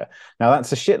kicker. Now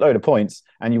that's a shitload of points,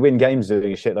 and you win games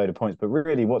doing a shitload of points. But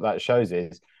really, what that shows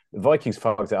is the Vikings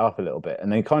fucked it up a little bit,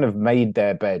 and they kind of made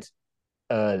their bed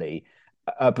early.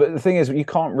 But the thing is, you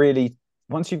can't really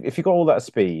if you've got all that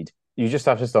speed, you just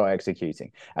have to start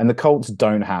executing. And the Colts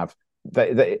don't have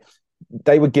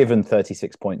they were given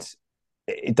 36 points.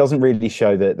 It doesn't really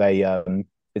show that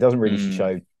It doesn't really Mm,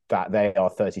 show that they are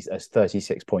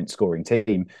 36-point scoring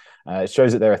team. It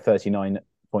shows that they're a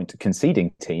 39-point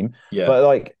conceding team, yeah, but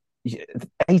like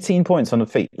 18 points on the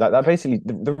feet. Like that basically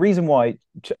the reason why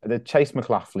the Chase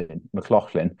McLaughlin,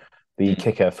 the mm,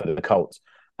 kicker for the Colts,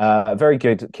 a very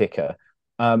good kicker.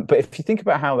 But if you think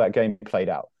about how that game played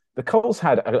out, the Colts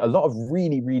had a lot of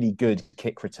really, really good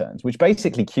kick returns, which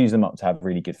basically cues them up to have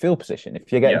really good field position.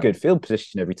 If you get yeah. good field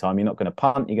position every time, you're not going to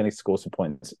punt, you're going to score some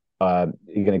points,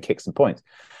 you're going to kick some points.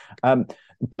 Um,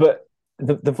 but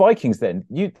the Vikings then,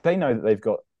 they know that they've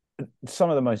got some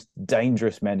of the most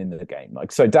dangerous men in the game.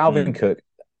 Like so, Dalvin Mm. Cook,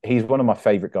 he's one of my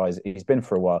favorite guys. He's been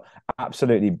for a while.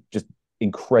 Absolutely, just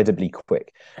incredibly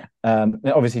quick.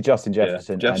 Obviously, Justin Yeah,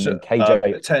 Jefferson Jeff's and then KJ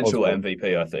potential Osborne.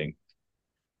 MVP, I think.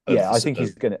 Of, Yeah, I think of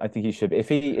he's gonna. I think he should.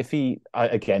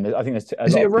 Again, I think there's a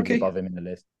is he lot a of people rookie? above him in the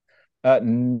list. No, I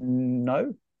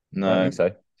don't No, think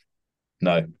so.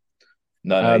 no,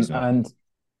 no. He's not. And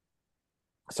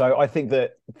so I think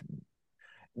the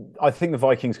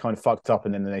Vikings kind of fucked up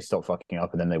and then they stopped fucking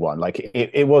up and then they won. Like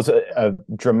it was a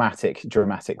dramatic,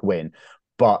 dramatic win,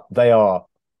 but they are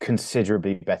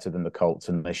considerably better than the Colts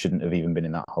and they shouldn't have even been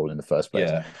in that hole in the first place.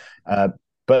 Yeah, Uh,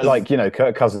 but the, like,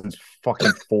 Kirk Cousins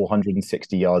fucking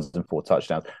 460 yards and 4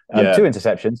 touchdowns, yeah. 2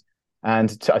 interceptions.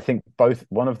 And I think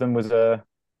one of them was a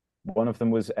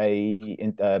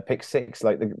pick six.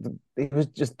 Like it was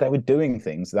just, they were doing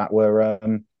things that were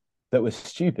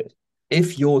stupid.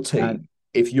 If your And team,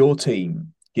 if your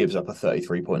team gives up a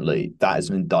 33-point lead, that is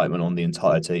an indictment on the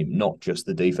entire team, not just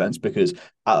the defense. Because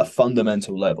at a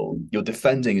fundamental level, your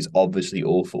defending is obviously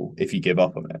awful if you give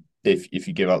up on it. If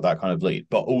you give up that kind of lead,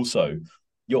 but also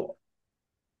you're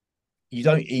you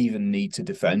don't even need to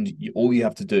defend. All you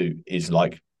have to do is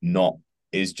not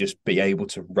is just be able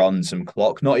to run some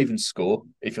clock, not even score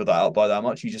if you're that out by that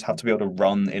much. You just have to be able to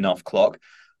run enough clock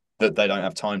that they don't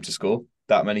have time to score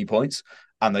that many points,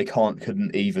 and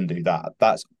couldn't even do that.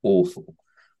 That's awful.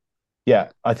 yeah,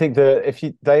 I think that if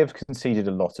they have conceded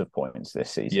a lot of points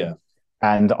this season, Yeah,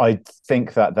 and I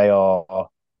think that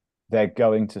they're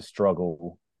going to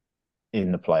struggle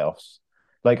in the playoffs.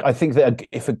 Like I think that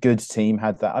if a good team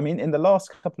had that, I mean, in the last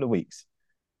couple of weeks,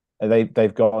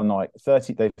 they've gone like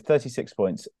 36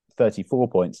 points, 34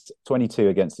 points, 22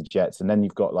 against the Jets, and then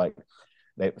you've got like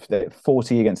they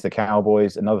 40 against the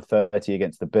Cowboys, another 30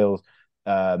 against the Bills.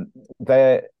 Um,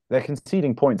 they're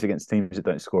conceding points against teams that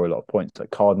don't score a lot of points. Like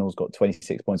Cardinals got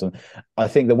 26 points on. I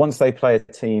think that once they play a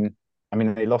team, I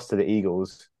mean, they lost to the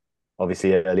Eagles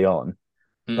obviously early on,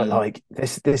 but mm. like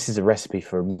this is a recipe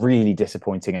for a really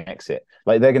disappointing exit.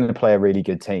 Like they're going to play a really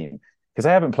good team because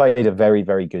they haven't played a very,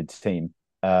 very good team.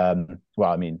 Well,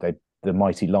 I mean, the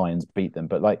mighty Lions beat them,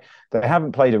 but like they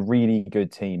haven't played a really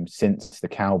good team since the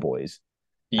Cowboys,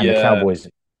 and the Yeah, Cowboys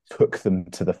took them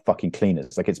to the fucking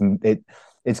cleaners. Like it's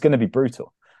going to be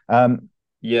brutal. Um,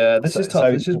 yeah. This so is tough. so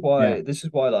yeah,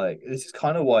 This is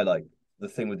kind of why the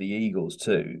thing with the Eagles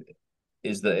too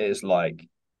is that it's like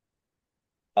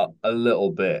a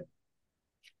little bit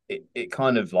it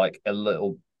kind of like a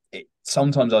little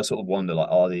sometimes I sort of wonder like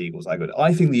are the Eagles that good?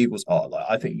 I think the Eagles are like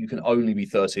I think you can only be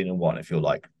 13-1 if you're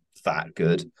like that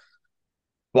good.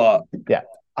 But yeah.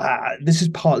 this is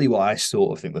partly why I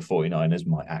sort of think the 49ers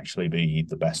might actually be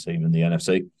the best team in the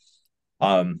NFC.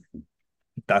 Um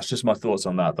that's just my thoughts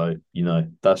on that though.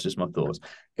 That's just my thoughts.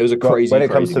 It was a Well, crazy,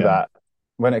 crazy game.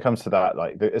 when it comes to that,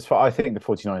 like as far I think the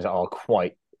 49ers are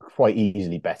quite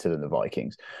easily better than the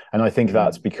Vikings. And I think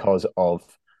that's Mm. because of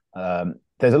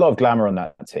there's a lot of glamour on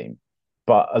that team,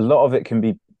 but a lot of it can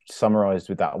be summarized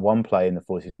with that one play in the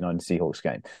 49 Seahawks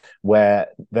game where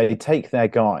they take their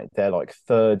guy, their like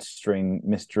third string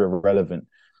Mr. Irrelevant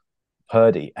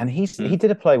Purdy, and he Mm.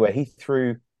 did a play where he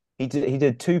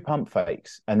did two pump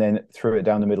fakes and then threw it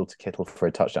down the middle to Kittle for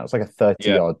a touchdown. It's like a 30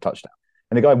 Yeah. yard touchdown.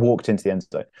 And the guy walked into the end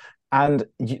zone. And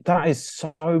that is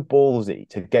so ballsy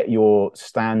to get your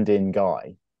stand in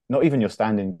guy, not even your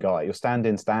stand in guy, your stand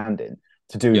in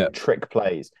to do Yeah. trick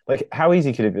plays. Like, how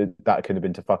easy that could have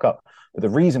been to fuck up? But the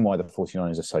reason why the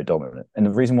 49ers are so dominant and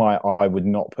the reason why I would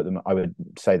not put them, I would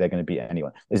say they're going to beat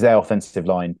anyone, is their offensive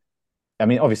line. I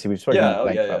mean, obviously, we've spoken Yeah. at Oh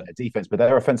length yeah, yeah. about their defense, but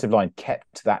their offensive line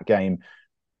kept that game,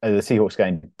 the Seahawks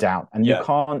game, down. And you Yeah.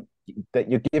 can't, that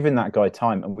you're giving that guy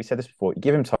time. And we said this before, you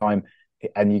give him time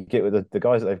and you get with the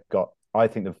guys that they've got. I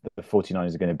think the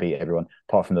 49ers are going to beat everyone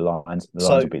apart from the Lions. The Lions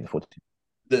So will beat the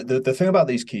 49ers. the thing about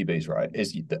these QBs, right,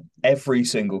 is that every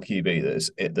single QB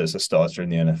that's a starter in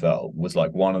the NFL was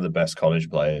like one of the best college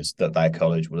players that their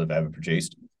college would have ever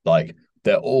produced. Like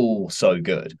they're all so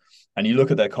good. And you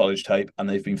look at their college tape and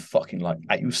they've been fucking like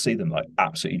you see them like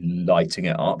absolutely lighting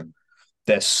it up.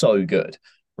 They're so good.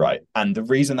 right? And the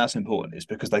reason that's important is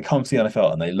because they come to the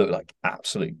NFL and they look like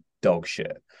absolute dog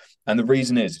shit. And the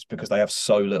reason is because they have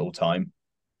so little time.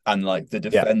 And like the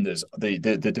Yeah, defenders,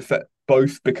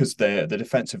 both because the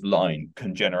defensive line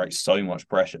can generate so much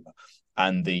pressure,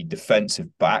 and the defensive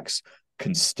backs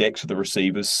can stick to the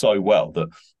receivers so well that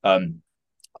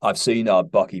I've seen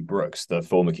Bucky Brooks, the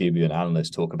former QB and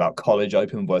analyst, talk about college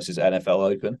open versus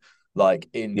NFL open. Like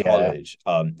in yeah. college,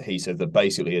 he said that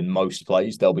basically in most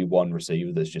plays there'll be one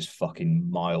receiver that's just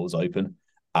fucking miles open,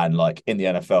 and like in the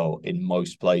NFL, in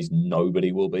most plays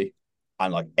nobody will be,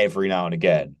 and like every now and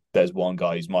again there's one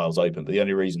guy who's miles open. But the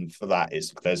only reason for that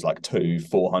is there's like two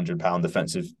 400-pound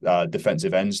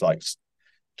defensive ends like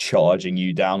charging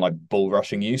you down, like bull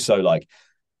rushing you. So like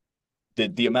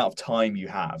the amount of time you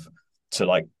have to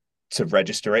like to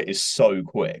register it is so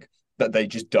quick that they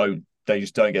just don't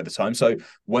get the time. So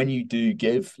when you do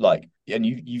give like, and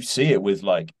you see it with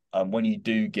like when you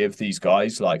do give these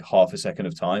guys like half a second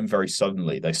of time, very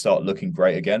suddenly they start looking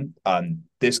great again. And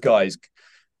this guy's,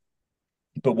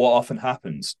 but what often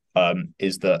happens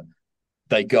is that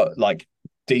they got like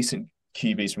decent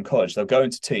QBs from college. They'll go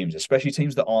into teams, especially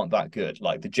teams that aren't that good.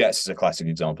 Like the Jets is a classic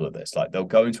example of this. Like they'll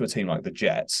go into a team like the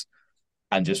Jets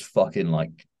and just fucking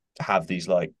like have these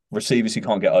like receivers who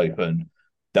can't get open.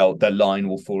 Their line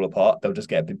will fall apart. They'll just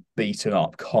get beaten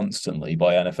up constantly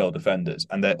by NFL defenders,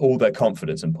 and they're all their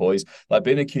confidence and poise. Like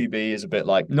being a QB is a bit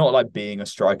like not like being a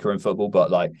striker in football, but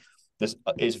like this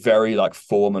is very like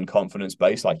form and confidence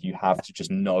based. Like you have to just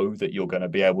know that you're going to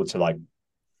be able to like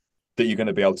that you're going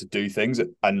to be able to do things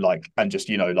and like and just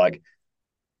like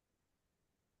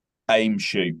aim,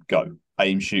 shoot, go,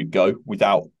 aim, shoot, go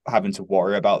without having to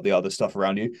worry about the other stuff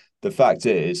around you. The fact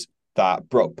is that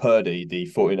Brock Purdy, the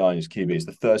 49ers QB, is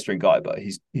the third string guy, but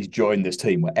he's joined this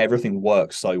team where everything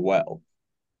works so well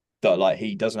that like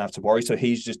he doesn't have to worry. So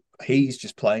he's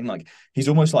just playing like he's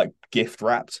almost like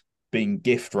being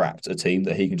gift wrapped a team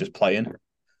that he can just play in.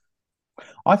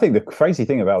 I think the crazy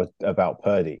thing about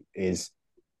Purdy is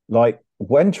like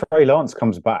when Trey Lance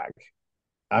comes back,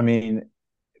 I mean,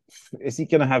 is he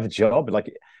going to have a job?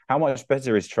 Like, how much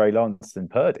better is Trey Lance than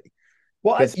Purdy?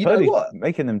 Well, Because you know Purdy's what?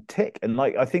 making them tick, and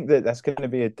like I think that's going to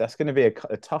be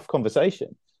a tough conversation.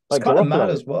 It's Like kind of mad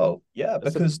Garoppolo, as well. Yeah,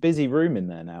 there's a because busy room in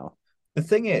there now. the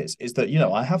thing is that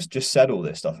I have just said all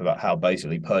this stuff about how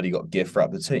basically Purdy got gift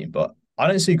wrapped the team, but I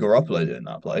don't see Garoppolo doing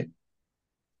that play.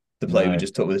 The play we No,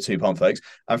 just took with the two pump fakes,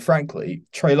 and frankly,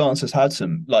 Trey Lance has had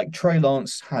some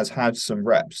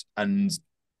reps, and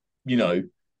you know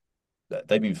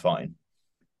they've been fine.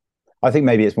 I think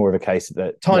maybe it's more of a case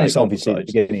that Tiny like sample obviously at the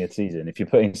size. beginning of the season, if you're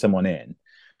putting someone in,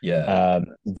 Yeah,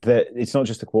 that it's not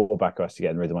just the quarterback who has to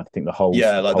get in rhythm. I think the whole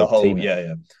yeah, like the whole whole team. yeah,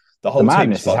 yeah, the The whole team's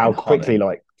madness is fucking how quickly humming.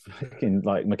 like fucking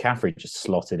like McCaffrey just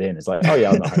slotted in. It's like, oh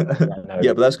yeah, I'm not home.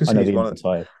 Yeah, but that's because I know he's the one of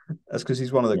entire. that's because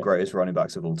he's one of the Yeah, greatest running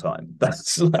backs of all time.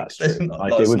 That's like that's true.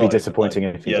 Like it that's would be not even like disappointing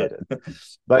if he yeah. didn't.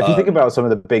 But if you think Um, about some of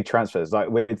the big transfers, like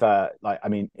with like I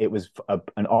mean, it was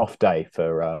an off day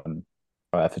for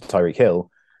Tyreek Hill,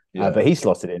 yeah. but he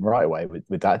slotted in right away with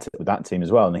that team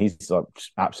as well, and he's like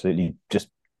absolutely just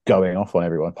going off on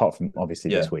everyone, apart from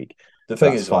obviously Yeah. this week. The But thing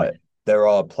that's is, fine. like, there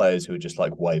are players who are just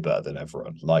like way better than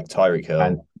everyone. Like Tyreek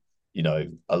And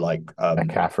Hill, are like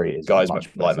McCaffrey is guys much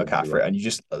like better than everyone. McCaffrey, and you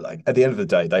just like at the end of the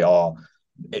day, they are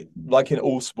like in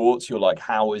all sports. You're like,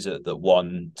 how is it that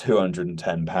one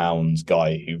 210 pounds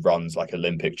guy who runs like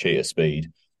Olympic cheetah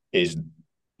speed is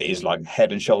is like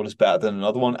head and shoulders better than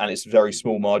another one, and it's very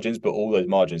small margins, but all those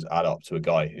margins add up to a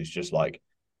guy who's just like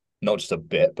not just a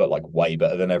bit, but like way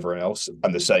better than everyone else.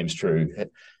 And the same's true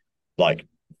like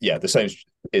yeah, the same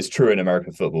is true in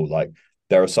American football. Like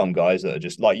there are some guys that are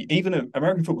just like even in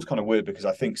American football's kind of weird because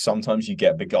I think sometimes you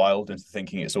get beguiled into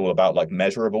thinking it's all about like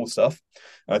measurable stuff.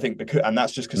 And I think because and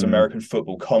that's just because Mm. American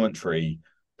football commentary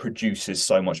produces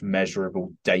so much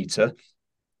measurable data.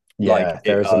 Like Yeah,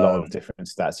 there it is a lot of different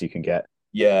stats you can get.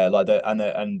 yeah, like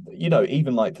and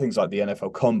even like things like the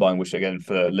NFL Combine, which again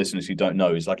for listeners who don't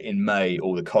know is like in May,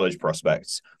 all the college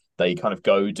prospects they kind of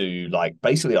go do like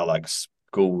basically are like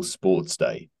school sports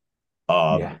day.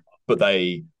 Yeah, But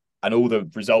they and all the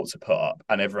results are put up,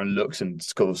 and everyone looks and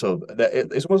sort of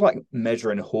it's almost like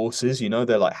measuring horses.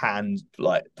 They're like hands,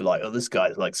 like they're like, oh, this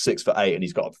guy's like 6'8" and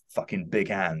he's got fucking big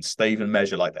hands. They even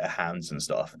measure like their hands and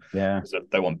stuff. yeah. So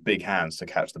they want big hands to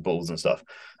catch the balls and stuff.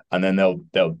 And then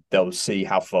they'll see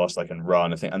how fast they can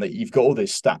run. I think, and you've got all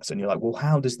these stats, and you're like, well,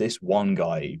 how does this one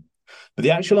guy? But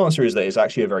the actual answer is that it's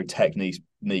actually a very technique.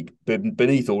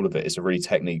 Beneath all of it, it's a really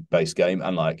technique based game,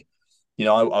 and like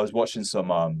I was watching some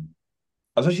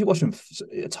I was actually watching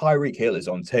Tyreek Hill is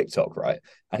on TikTok, right?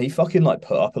 And he fucking like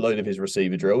put up a load of his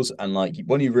receiver drills. And like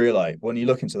when you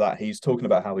look into that, he's talking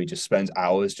about how he just spends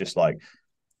hours just like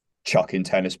chucking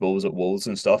tennis balls at walls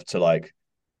and stuff to like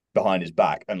behind his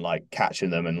back and like catching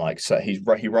them and like so he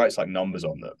writes like numbers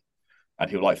on them and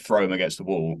he'll like throw them against the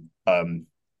wall,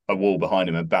 a wall behind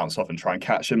him and bounce off and try and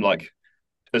catch him like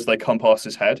as they come past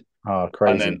his head Oh, and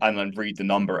crazy. then read the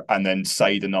number and then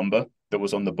say the number that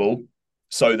was on the ball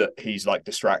so that he's like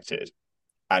distracted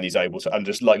and he's able to and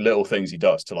just like little things he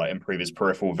does to like improve his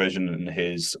peripheral vision and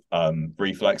his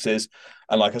reflexes.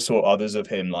 And like I saw others of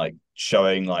him like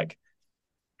showing like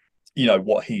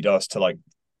what he does to like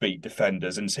beat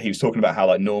defenders. And so he was talking about how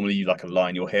like normally you like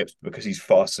align your hips because he's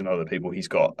faster than other people. He's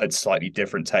got a slightly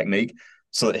different technique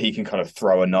so that he can kind of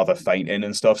throw another feint in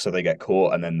and stuff so they get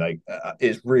caught and then they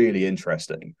it's really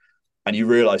interesting. And you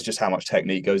realize just how much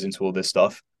technique goes into all this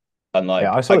stuff. And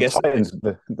Yeah, like I I saw the guess Titans.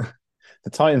 The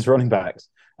Titans running backs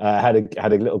had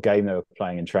a little game they were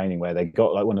playing in training where they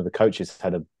got like one of the coaches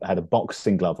had a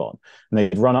boxing glove on, and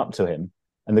they'd run up to him,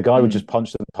 and the guy would mm, just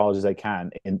punch them as hard as they can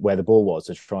in where the ball was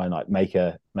to try and like make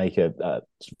a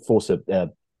force a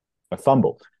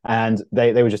fumble. And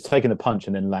they were just taking a punch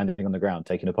and then landing on the ground,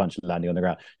 taking a punch and landing on the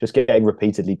ground, just getting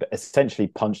repeatedly, but essentially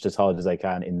punched as hard as they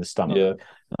can in the stomach. yeah.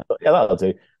 I thought, yeah, that'll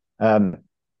do. Um,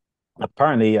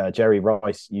 Apparently, Jerry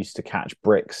Rice used to catch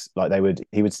bricks. Like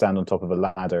he would stand on top of a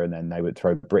ladder, and then they would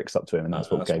throw bricks up to him, and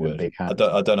that's what That's gave him weird. big I hands.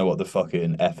 don't know what the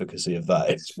fucking efficacy of that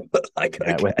is, but like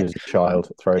Yeah, when he okay. was a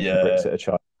child, throwing Yeah. bricks at a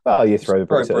child. Well, you Just throw throw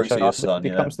bricks at a bricks at your child, it son,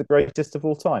 becomes the greatest of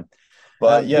all time.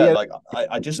 But But yeah, yeah, like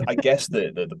I guess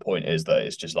the point is that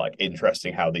it's just like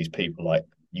interesting how these people like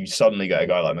you suddenly get a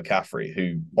guy like McCaffrey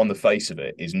who on the face of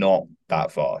it is not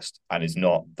that fast and is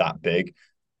not that big,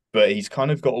 but he's kind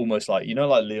of got almost like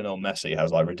like Lionel Messi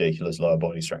has like ridiculous lower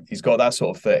body strength. He's got that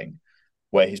sort of thing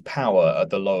where his power at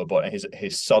the lower body,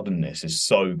 his suddenness is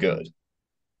so good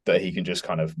that he can just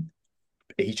kind of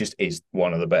he just is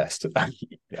one of the best.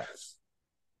 yeah.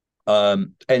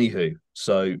 Anywho,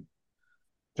 so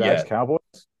Jags yeah, Cowboys.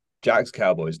 Jags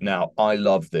Cowboys. Now, I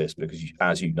love this because,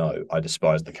 as you know, I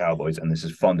despise the Cowboys, and this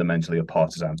is fundamentally a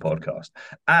partisan podcast.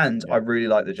 And I Yeah, really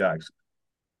like the Jags.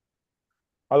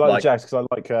 I like the Like, Jags because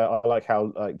I like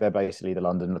how like they're basically the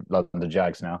London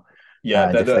Jags now, yeah,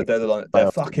 and if they they're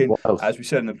playoffs, fucking, what else? as we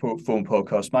said in the former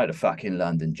podcast, mate, the fucking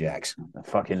London Jags, The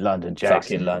fucking London Jags.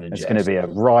 fucking London It's going to Jags. be a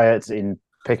riot in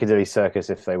Piccadilly Circus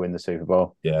if they win the Super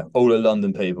Bowl. Yeah, all the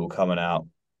London people coming out,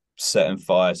 setting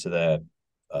fire to their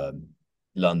um,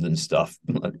 London stuff,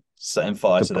 setting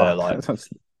fire The to their like, bus,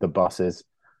 the buses.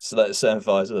 setting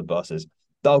fire to the buses.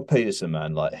 Doug Peterson,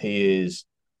 man, like he is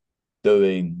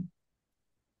doing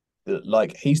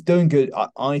like he's doing good.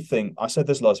 I think I said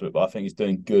this last week, but I think he's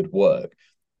doing good work,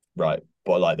 right?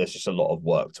 But like there's just a lot of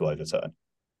work to overturn.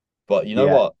 But you know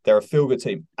Yeah, what? They're a feel good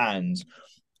team. And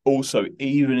also,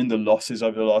 even in the losses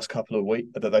over the last couple of weeks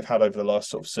that they've had over the last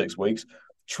sort of 6 weeks,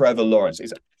 Trevor Lawrence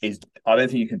is I don't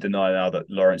think you can deny now that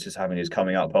Lawrence is having his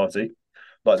coming out party.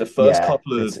 Like the first yeah,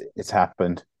 couple of it's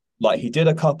happened. like he did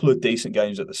a couple of decent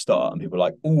games at the start, and people were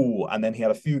like, "Oh," and then he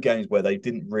had a few games where they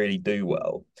didn't really do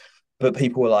well. But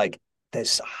people were like,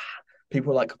 "There's." People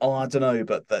were like, "Oh, I don't know,"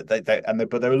 but but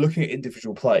they were looking at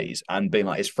individual plays and being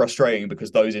like, "It's frustrating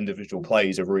because those individual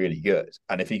plays are really good,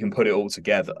 and if he can put it all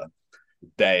together,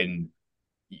 then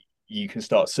you can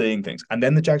start seeing things." And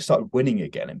then the Jags started winning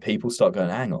again, and people start going,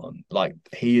 "Hang on, like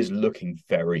he is looking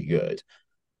very good."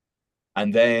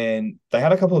 And then they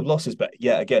had a couple of losses, but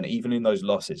yeah, again, even in those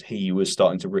losses, he was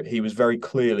starting to. He was very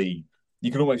clearly.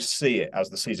 You can almost see it as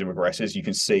the season progresses. You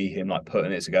can see him like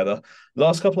putting it together.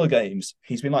 Last couple of games,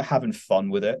 he's been like having fun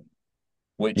with it,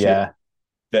 which is Yeah,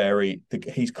 very.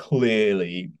 He's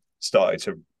clearly started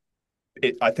to.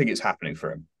 I think it's happening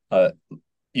for him.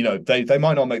 They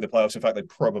might not make the playoffs. In fact, they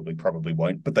probably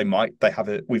won't, but they might. They have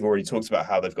it. We've already talked about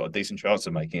how they've got a decent chance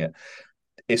of making it.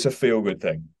 It's a feel good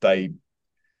thing.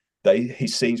 He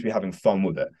seems to be having fun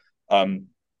with it. Um,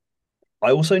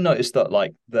 I also noticed that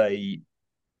like they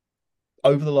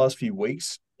over the last few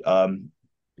weeks, a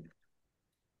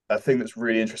thing that's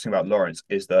really interesting about Lawrence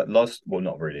is that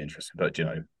not really interesting, but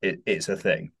it's a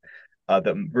thing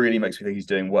that really makes me think he's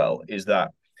doing well. Is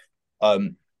that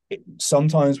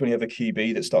sometimes when you have a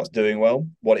QB that starts doing well,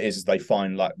 what it is they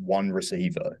find like one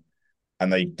receiver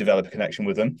and they develop a connection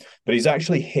with them. But he's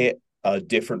actually hit a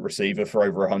different receiver for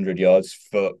over 100 yards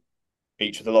for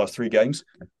each of the last 3 games,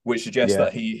 which suggests yeah.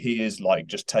 that he is like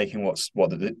just taking what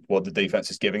the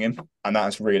defense is giving him, and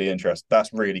that's really interesting.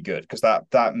 That's really good because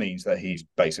that means that he's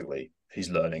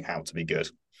learning how to be good.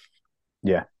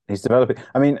 Yeah, he's developing.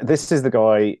 I mean, this is the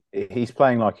guy. He's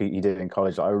playing like he did in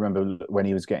college. I remember when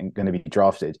he was going to be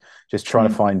drafted, just trying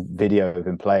to Mm. find video of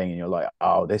him playing, and you're like,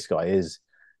 oh, this guy is.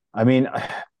 I mean,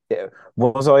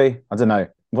 was I? I don't know.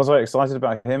 Was I excited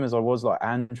about him as I was like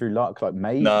Andrew Luck? Like No,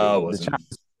 I maybe the wasn't.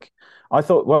 chance. I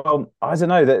thought, well, I don't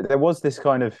know. There was this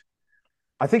kind of.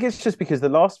 I think it's just because the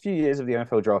last few years of the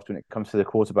NFL draft, when it comes to the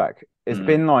quarterback,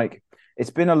 Mm. it's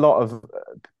been a lot of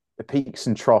peaks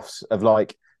and troughs of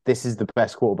like this is the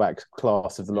best quarterback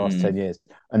class of the last Mm. 10 years,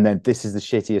 and then this is the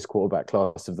shittiest quarterback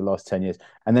class of the last 10 years,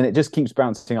 and then it just keeps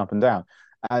bouncing up and down.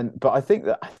 And but I think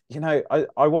that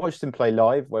I watched him play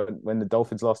live when the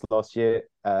Dolphins lost last year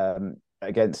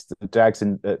against the Jags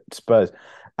and Spurs,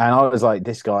 and I was like,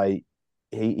 this guy,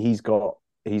 he's got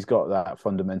that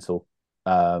fundamental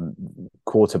um,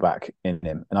 quarterback in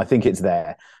him, and I think it's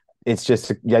there. It's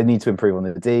just they need to improve on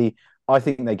the D. I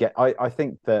think they get. I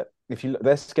think that if you look,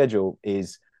 their schedule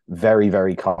is very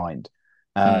very kind.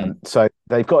 Mm. So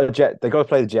they've got a jet. They've got to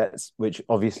play the Jets, which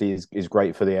obviously is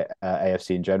great for the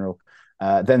AFC in general.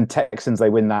 Then Texans, they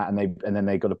win that, and then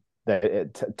they got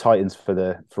Titans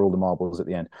for all the marbles at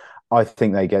the end. I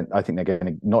think they get. I think they're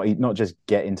going to not just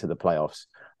get into the playoffs.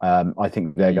 I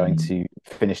think they're going Mm. to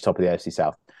finish top of the AFC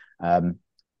South.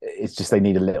 It's just they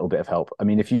need a little bit of help. I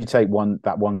mean, if you take one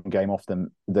game off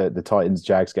them, the Titans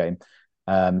Jags game,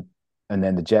 and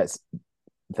then the Jets,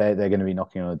 they're going to be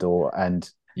knocking on the door. And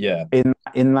Yeah.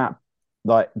 in that,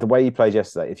 like the way he played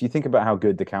yesterday, if you think about how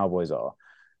good the Cowboys are,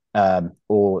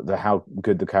 or how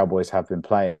good the Cowboys have been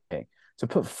playing, to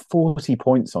put 40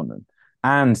 points on them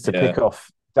and to Yeah. pick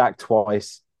off Dak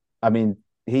twice, I mean,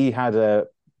 he had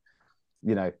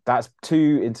that's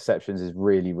two interceptions is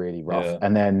really really rough, Yeah.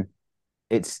 and then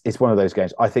it's one of those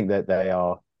games. I think that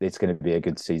it's going to be a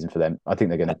good season for them. I think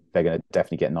they're going to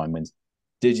definitely get 9 wins.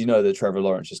 Did you know that Trevor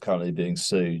Lawrence is currently being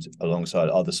sued alongside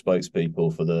other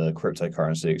spokespeople for the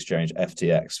cryptocurrency exchange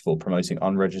FTX for promoting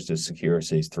unregistered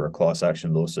securities through a class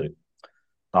action lawsuit?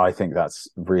 I think that's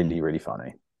really really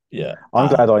funny. Yeah. I'm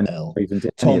glad I L. never even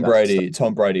did any of that stuff.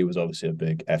 Tom Brady was obviously a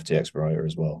big FTX promoter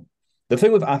as well. The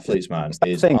thing with athletes, man, It's that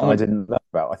is thing I'm I a didn't know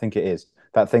about. I think it is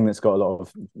that thing that's got a lot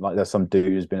of like. There's some dude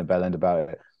who's been a bell end about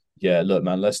it. yeah. Look,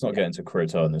 man, let's not get into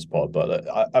crypto in this pod, but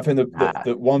I think Ah,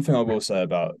 the one thing I will say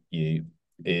about you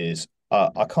is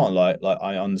I can't lie. Like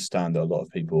I understand that a lot of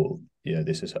people,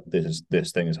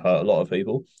 this thing has hurt a lot of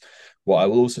people. What I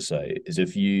will also say is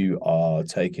if you are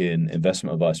taking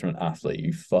investment advice from an athlete,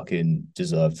 you fucking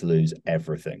deserve to lose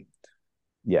everything.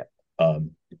 yeah,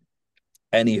 Um,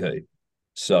 Anywho,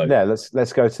 so yeah.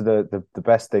 Let's go to the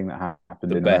best thing that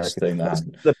happened the in best America. thing that What's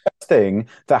happened. the best thing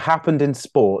that happened in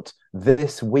sport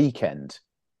this weekend?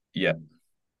 Yeah,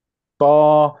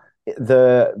 Bar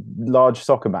the large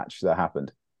soccer match that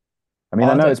happened. I mean,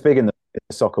 I I know it's don't big in the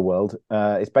soccer world.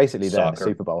 It's basically there. The soccer.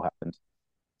 Super Bowl happened.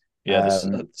 Yeah,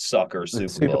 Um, soccer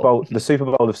Super Bowl. The Super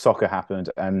Bowl of soccer happened,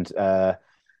 and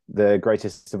the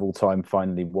greatest of all time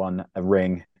finally won a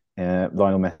ring.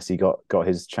 Lionel Messi got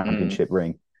his Mm, championship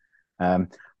ring. Um,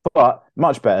 but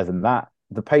much better than that,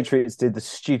 the Patriots did the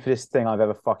stupidest thing I've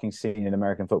ever fucking seen in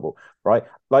American football. Right?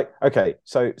 Like, okay,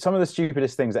 so some of the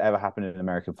stupidest things that ever happened in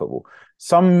American football.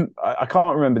 I can't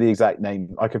remember the exact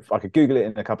name. I could Google it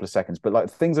in a couple of seconds. But like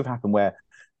things have happened where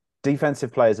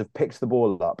defensive players have picked the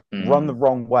ball up, run the mm.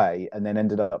 wrong way, and then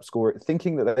ended up scoring,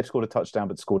 thinking that they've scored a touchdown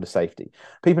but scored a safety.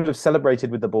 People have celebrated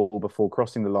with the ball before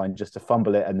crossing the line just to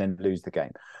fumble it and then lose the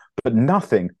game. But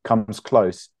nothing comes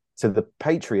close to the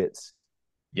Patriots.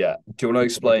 Yeah. Do you want to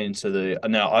explain to the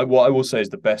now? What I will say is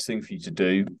the best thing for you to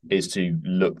do is to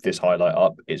look this highlight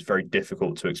up. It's very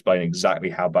difficult to explain exactly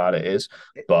how bad it is,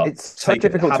 but It's so take it,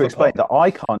 difficult have to a explain pop. that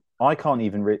I can't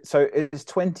even so it's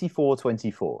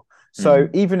 24-24. So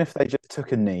Mm, even if they just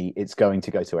took a knee, it's going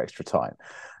to go to extra time.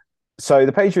 So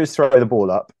the Patriots throw the ball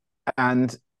up,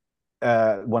 and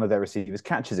one of their receivers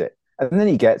catches it. And then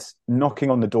he gets knocking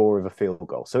on the door of a field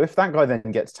goal. So if that guy then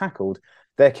gets tackled,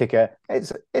 their kicker,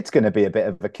 it's going to be a bit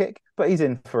of a kick, but he's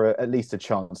in for at least a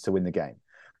chance to win the game.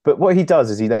 But what he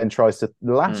does is he then tries to mm.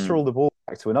 lateral the ball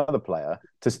back to another player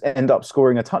to end up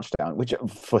scoring a touchdown, which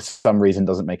for some reason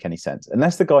doesn't make any sense,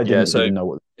 unless the guy Yeah. didn't So even know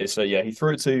what. he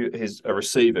threw it to a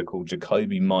receiver called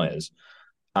Jacoby Myers,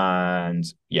 and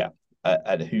yeah,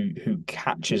 and who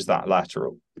catches that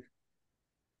lateral,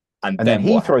 and And then then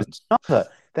he what throws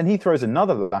happens?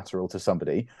 another lateral to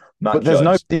somebody, Mac but there's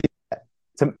Jones. nobody.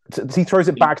 He throws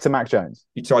it He, back to Mac Jones.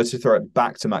 he tries to throw it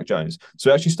back to Mac Jones.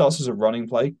 So it actually starts as a running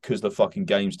play because the fucking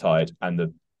game's tied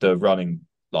and the running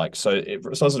so it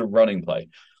starts as a running play.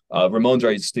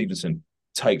 Ramondre Stevenson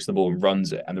takes the ball and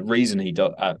runs it, and the reason he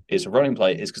does it's a running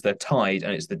play is because they're tied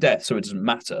and it's the death, so it doesn't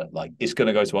matter. Like it's going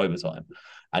to go to overtime,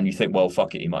 and you think, well,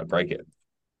 fuck it, he might break it.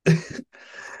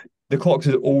 The clock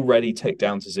had already ticked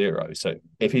down to 0. So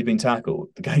if he'd been tackled,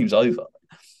 the game's over.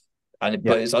 But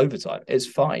Yeah, it's overtime. It's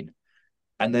fine.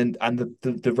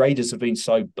 The Raiders have been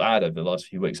so bad over the last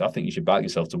few weeks. I think you should back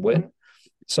yourself to win.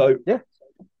 So yeah,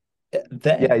 yeah.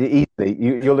 then, Easily,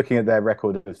 you're looking at their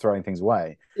record of throwing things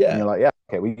away, and yeah, you're like, yeah,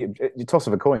 okay, you toss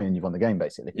of a coin and you've won the game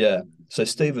basically. yeah. So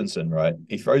Stevenson, right?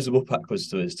 He throws the ball backwards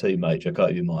to his teammate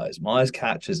Jacoby Myers. Myers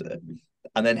catches it,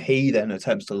 and then he then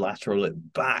attempts to lateral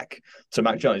it back to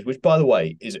Mac Jones, which, by the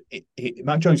way,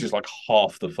 Mac Jones is like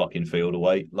half the fucking field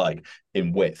away, like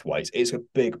in width ways. It's a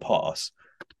big pass,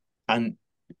 and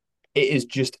it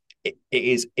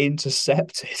is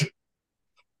intercepted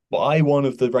by one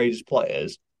of the Raiders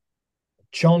players,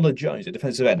 Chandler Jones, a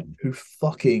defensive end, who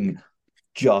fucking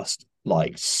just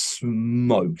like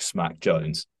smokes Mac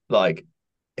Jones. Like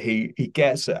he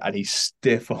gets it and he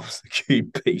stiff arms the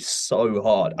QB so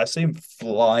hard. I see him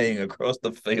flying across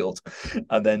the field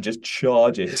and then just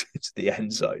charges into the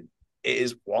end zone. It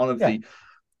is one of Yeah,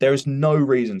 there is no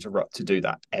reason to do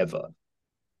that ever.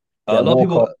 yeah. A lot of Walk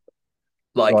people off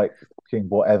like like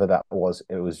whatever that was.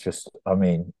 It was just, I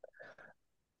mean,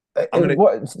 I'm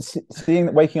gonna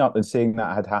seeing waking up and seeing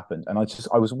that had happened, and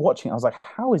I was watching. I was like,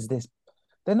 how is this?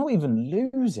 They're not even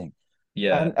losing,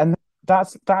 yeah. and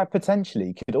that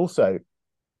potentially could also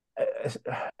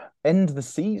end the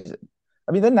season.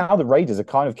 I mean, then now the Raiders are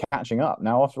kind of catching up.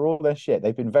 Now, after all their shit,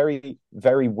 they've been very,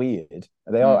 very weird.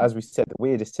 They are, Mm, as we said, the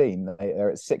weirdest team.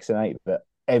 They're at 6-8, but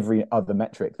every other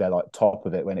metric, they're like top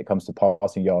of it when it comes to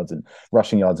passing yards and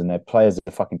rushing yards, and their players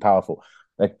are fucking powerful.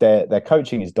 Their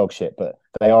coaching is dog shit, but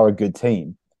they are a good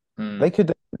team. They mm.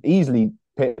 could easily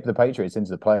pick the Patriots into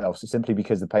the playoffs simply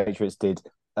because the Patriots did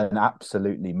an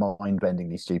absolutely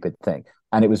mind-bendingly stupid thing,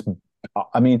 and it was.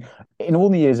 I mean, in all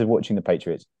the years of watching the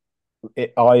Patriots,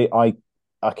 it, I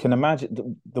can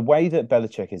imagine the way that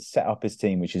Belichick has set up his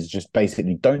team, which is just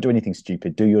basically don't do anything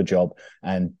stupid, do your job,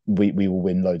 and we will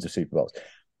win loads of Super Bowls.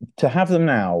 To have them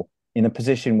now in a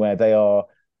position where they are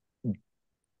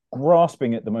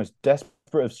grasping at the most desperate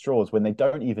of straws when they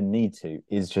don't even need to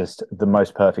is just the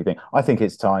most perfect thing. I think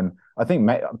it's time. I think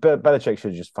Belichick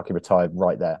should have just fucking retired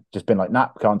right there. Just been like, nah,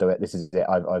 can't do it. This is it.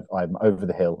 I'm over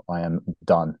the hill. I am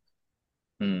done.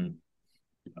 Mm.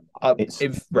 It's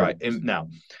If right now,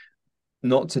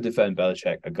 not to defend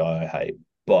Belichick, a guy I hate,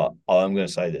 but I'm going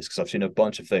to say this because I've seen a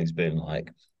bunch of things being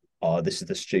like, "Oh, this is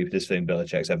the stupidest thing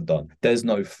Belichick's ever done." There's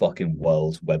no fucking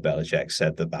world where Belichick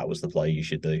said that was the play you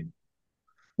should do.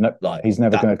 no, Like he's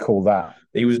never that, going to call that.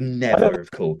 he was I never don't.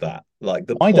 have called that. Like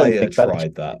the I don't player think Belichick.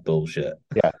 tried that bullshit.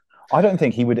 Yeah, I don't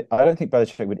think he would. I don't think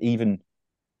Belichick would even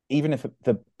if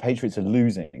the Patriots are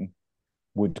losing,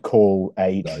 would call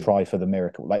a No, try for the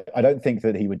miracle. Like I don't think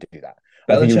that he would do that.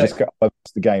 I think he would Belichick. just go up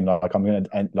the game like I'm going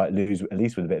to like lose at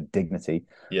least with a bit of dignity,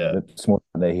 Yeah, the small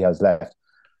that he has left.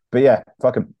 But yeah,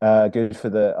 fuck him. Good for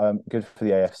the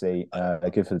AFC.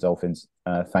 Good for the Dolphins.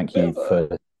 Thank bit you of a for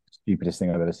the stupidest thing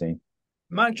I've ever seen.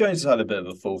 Mac Jones has had a bit of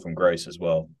a fall from grace as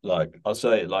well. Like I'll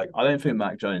say, like I don't think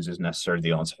Mac Jones is necessarily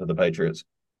the answer for the Patriots.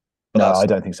 But No, that's I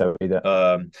don't think so either.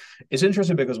 it's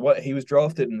interesting because what he was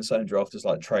drafted in the same draft as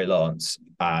like Trey Lance,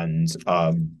 and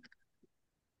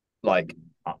like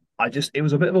I just it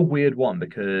was a bit of a weird one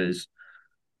because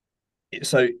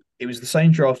so it was the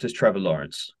same draft as Trevor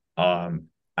Lawrence,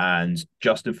 and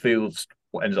Justin Fields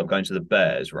ended up going to the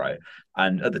Bears, right?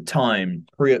 And at the time,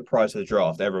 prior to the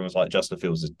draft, everyone was like Justin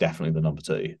Fields is definitely the number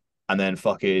 2, and then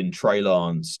fucking Trey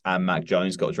Lance and Mac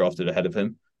Jones got drafted ahead of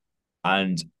him,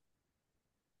 and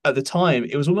at the time,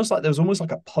 it was almost like there was almost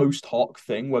like a post hoc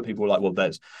thing where people were like, well,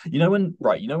 there's, you know,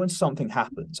 when something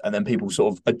happens and then people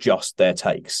sort of adjust their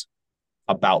takes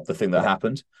about the thing that Yeah,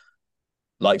 happened.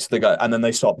 Like, so they go, and then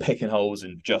they start picking holes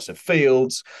in Justin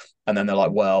Fields. And then they're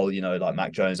like, well, like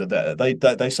Mac Jones,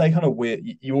 they say kind of weird.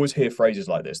 You always hear phrases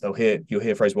like this. You'll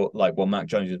hear phrases like, well, Mac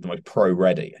Jones is the most pro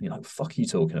ready. And you're like, fuck are you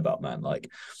talking about, man? Like,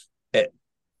 it,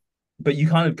 but you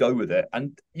kind of go with it.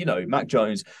 And Mac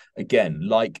Jones, again,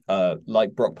 like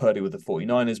Brock Purdy with the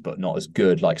 49ers, but not as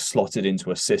good, like slotted into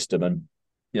a system. And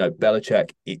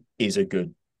Belichick is a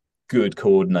good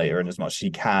coordinator, and as much as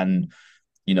he can,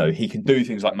 he can do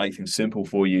things like make things simple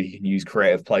for you. He can use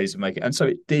creative plays to make it. And so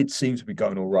it did seem to be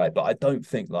going all right. But I don't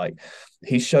think like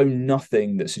he's shown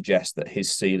nothing that suggests that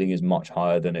his ceiling is much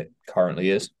higher than it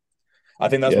currently is. I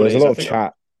think that's yeah. what it There's a is. I lot of think,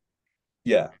 chat.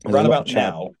 yeah, There's a around lot of about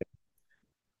chat. now.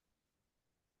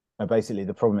 And basically,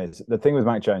 the problem is the thing with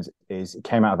Mac Jones is he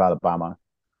came out of Alabama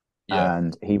Yeah,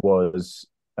 and he was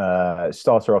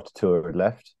starter after Tua had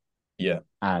left, yeah.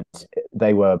 and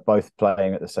they were both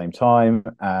playing at the same time.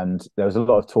 And there was a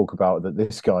lot of talk about that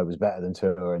this guy was better than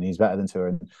Tua and he's better than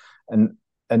Tua, and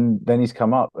and then he's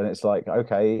come up, and it's like,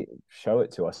 okay, show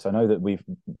it to us. I know that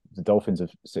the Dolphins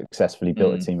have successfully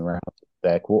built a team around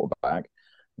their quarterback.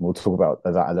 We'll talk about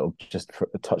that a little, just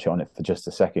touch on it for just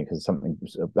a second, because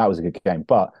that was a good game.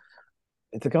 But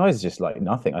the guy's just like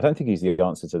nothing. I don't think he's the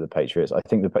answer to the Patriots. I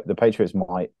think the Patriots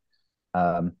might.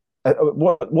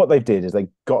 What they did is they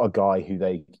got a guy who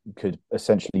they could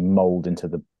essentially mold into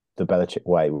the Belichick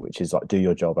way, which is like, do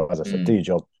your job, as I said, do your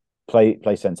job, play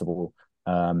sensible,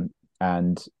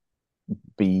 and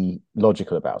be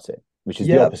logical about it, which is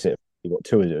the opposite of what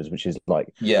Tua does, which is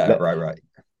like, right.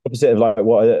 Opposite of like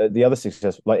what the other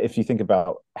success, like if you think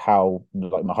about how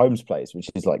like Mahomes plays, which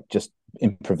is like just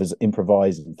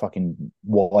improvise and fucking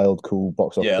wild, cool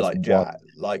box office. Yeah,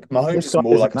 like Mahomes is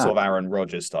more like a sort of Aaron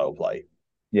Rodgers style player,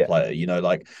 you know,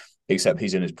 like, except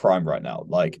he's in his prime right now.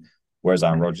 Like, whereas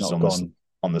Aaron Rodgers is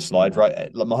on the slide,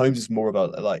 right? Like Mahomes is more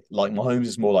about like Mahomes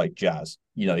is more like jazz.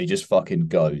 You know, he just fucking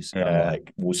goes and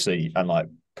like we'll see, and like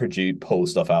pull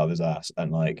stuff out of his ass,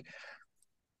 and like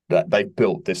that they've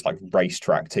built this like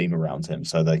racetrack team around him,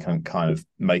 so they can kind of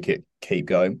make it keep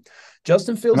going.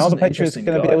 Justin Fields is an interesting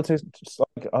guy.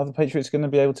 Are the Patriots going to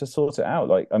be able to sort it out?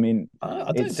 Like, I mean,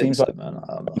 I don't think so, man.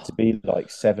 To be like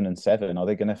 7-7, are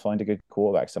they going to find a good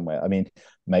quarterback somewhere? I mean,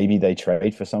 maybe they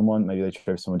trade for someone. Maybe they trade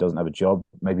for someone who doesn't have a job.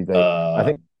 Maybe they. I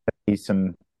think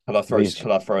some. Can I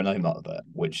throw a name out there?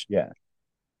 Which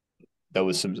there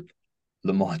was some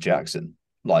Lamar Jackson.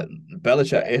 Like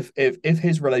Belichick, if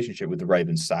his relationship with the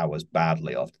Ravens sours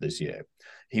badly after this year,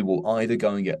 he will either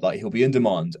go and get, like, he'll be in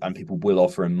demand and people will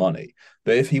offer him money.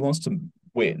 But if he wants to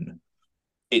win,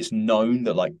 it's known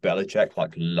that like Belichick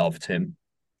like loved him,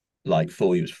 like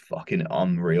thought he was fucking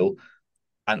unreal.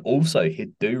 And also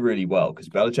he'd do really well because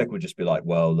Belichick would just be like,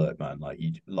 well, look, man,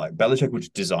 Belichick would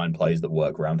just design plays that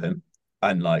work around him.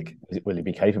 And like, will he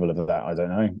be capable of that? I don't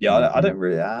know. Yeah, I don't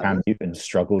really. Cam Newton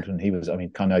struggled, and he was. I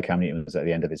mean, I know Cam Newton was at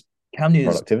the end of his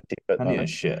productivity, but Cam Newton's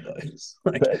shit though. His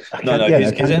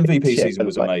MVP season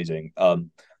was amazing. I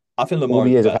think Lamar. All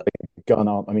the years of having gone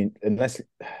on. I mean, unless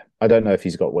I don't know if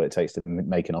he's got what it takes to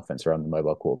make an offense around the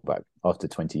mobile quarterback after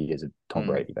 20 years of Tom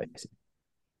Brady, basically.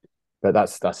 But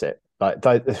that's it. Like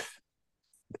the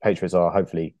Patriots are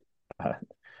hopefully going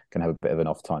to have a bit of an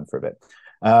off time for a bit.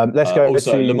 Let's go.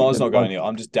 Also, Lamar's not going anywhere.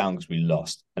 I'm just down because we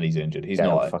lost and he's injured. He's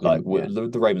not like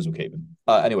the Ravens will keep him.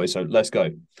 Anyway, so let's go.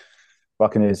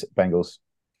 Buccaneers, Bengals.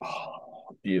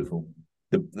 Oh, beautiful.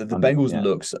 The Bengals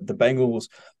looks. The Bengals.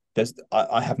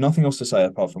 I have nothing else to say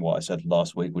apart from what I said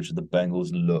last week, which is the Bengals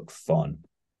look fun.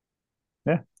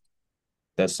 Yeah,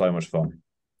 they're so much fun.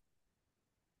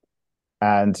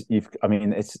 And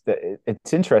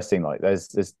it's interesting. Like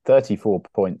there's 34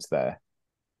 points there,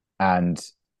 and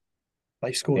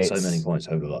they've scored so many points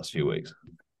over the last few weeks.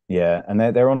 Yeah, and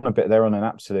they're on an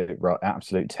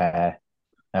absolute tear.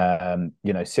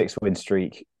 6-win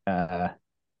streak,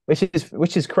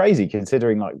 which is crazy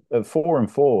considering like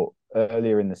 4-4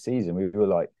 earlier in the season. We were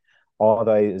like, are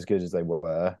they as good as they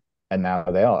were? And now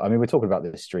they are. I mean, we're talking about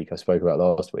this streak I spoke about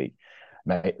last week,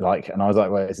 mate. Like, and I was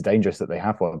like, well, it's dangerous that they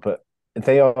have one, but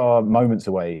they are moments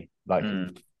away, like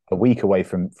a week away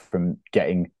from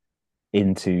getting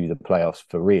into the playoffs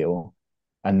for real.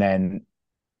 And then,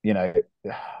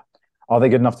 are they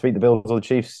good enough to beat the Bills or the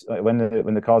Chiefs when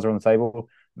the cards are on the table?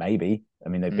 Maybe. I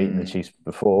mean, they've beaten the Chiefs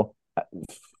before.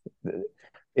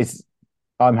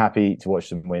 I'm happy to watch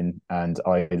them win, and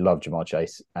I love Ja'Marr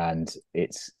Chase, and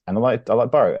I like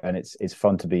Burrow, and it's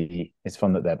fun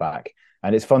that they're back,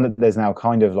 and it's fun that there's now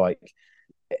kind of like,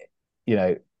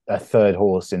 a third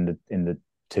horse in the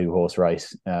 2-horse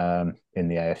race in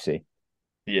the AFC.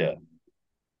 Yeah.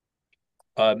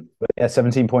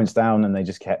 17 points down, and they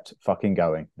just kept fucking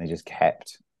going. They just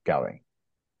kept going.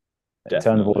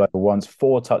 Turned the ball over once,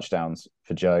 4 touchdowns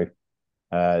for Joe.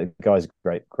 The guy's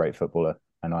a great footballer,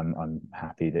 and I'm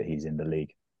happy that he's in the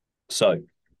league. So,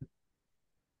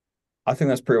 I think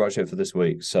that's pretty much it for this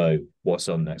week. So, what's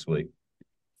on next week?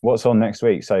 So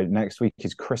next week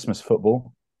is Christmas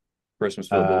football. I'm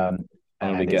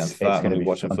gonna be getting fat. I'm gonna be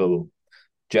watching football.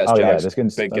 Jets,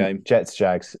 Jags, big game. Jets,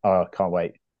 Jags. Oh, I can't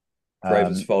wait.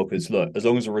 Ravens, Falcons. Look, as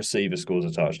long as a receiver scores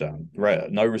a touchdown,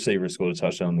 no receiver has scored a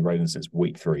touchdown on the Ravens since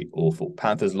week 3. Awful.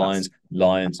 Panthers, Lions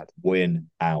win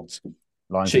out.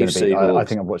 Lions Chiefs, I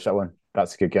think I've watched that one.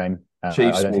 That's a good game.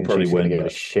 Chiefs will probably win. Give a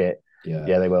shit.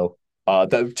 Yeah, they will.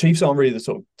 The Chiefs aren't really the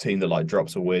sort of team that like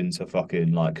drops a win to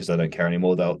fucking like because they don't care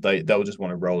anymore. They'll just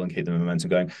want to roll and keep the momentum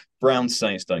going. Browns,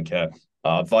 Saints don't care.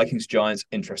 Vikings, Giants,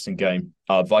 interesting game.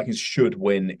 Vikings should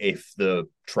win if the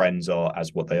trends are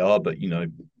as what they are, but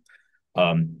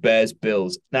Bears,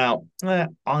 Bills. Now,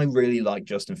 I really like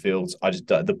Justin Fields. I just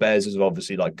the Bears has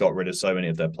obviously like got rid of so many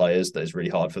of their players that it's really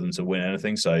hard for them to win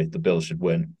anything. So the Bills should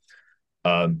win.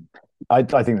 Um, I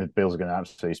think the Bills are going to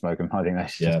absolutely smoke them. I think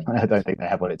yeah. I don't think they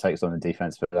have what it takes on the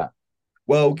defense for that.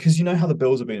 Well, because you know how the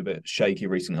Bills have been a bit shaky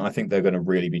recently. I think they're going to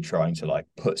really be trying to like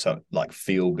put some like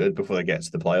feel good before they get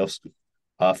to the playoffs.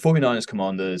 49ers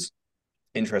Commanders,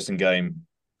 interesting game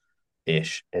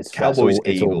ish. Cowboys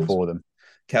It's all Eagles. for them.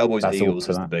 Cowboys That's all Eagles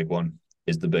for is the that. big one.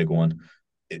 Is the big one.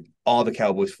 Are the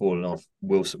Cowboys falling off?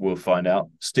 We'll find out.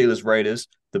 Steelers Raiders.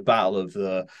 The battle of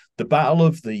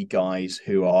the guys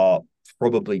who are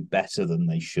probably better than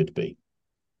they should be.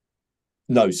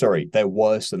 No, sorry, they're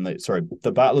worse than they. Sorry,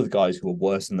 the battle of the guys who are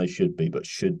worse than they should be, but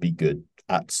should be good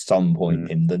at some point Mm.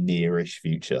 in the nearish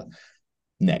future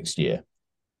next year.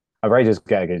 Raiders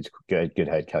get a good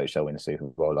head coach. They'll win the Super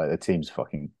Bowl. Like the team's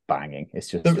fucking banging. It's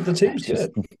just The team's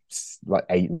just good. like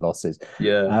 8 losses.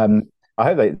 Yeah. I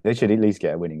hope they should at least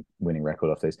get a winning record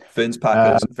off this. Finns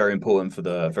Packers very important for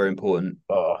the very important.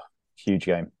 Oh, huge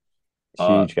game,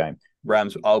 Uh, huge game.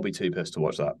 Rams. I'll be too pissed to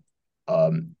watch that.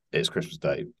 It's Christmas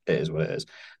Day. It is what it is.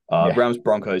 Yeah, Rams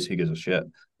Broncos. Who gives a shit?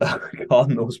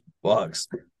 Cardinals Bucks.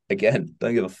 Again,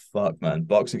 don't give a fuck, man.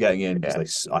 Bucks are getting in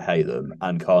because I hate them,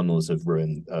 and Cardinals have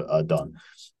ruined are done.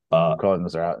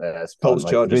 Cardinals are out there. It's fun. Colts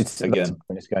Like Chargers again.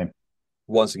 This game.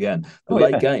 Once again, the Oh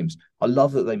late yeah, games. I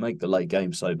love that they make the late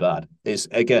games so bad. It's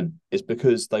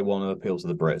because they want to appeal to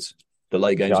the Brits. The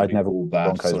late games yeah. have I'd been never all bad,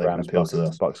 Broncos, so they can Rams, appeal to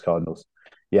us. Bucks, Cardinals.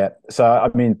 Yeah. So I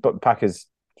mean, but Packers,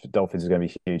 Dolphins is going to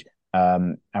be huge.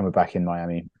 And we're back in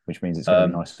Miami, which means it's going to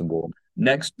be nice and warm.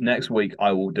 Next week,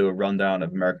 I will do a rundown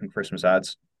of American Christmas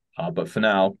ads. But for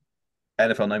now,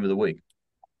 NFL name of the week.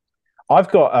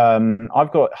 I've got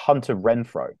Hunter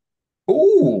Renfro.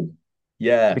 Ooh,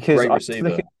 yeah, Because great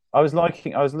receiver. I was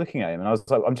looking at him and I was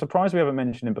like, I'm surprised we haven't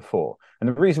mentioned him before. And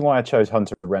the reason why I chose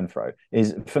Hunter Renfro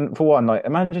is for one, like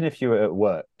imagine if you were at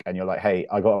work and you're like, hey,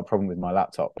 I got a problem with my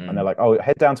laptop, and they're like, oh,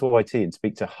 head down to IT and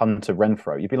speak to Hunter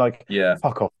Renfro. You'd be like, Yeah,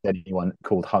 fuck off, anyone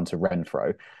called Hunter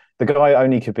Renfro. The guy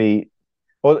only could be.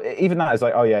 Well, even that is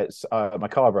like, oh yeah, it's my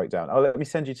car broke down. Oh, let me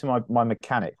send you to my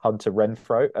mechanic, Hunter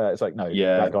Renfro. It's like, no,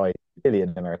 yeah, that guy is really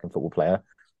an American football player.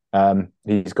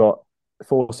 He's got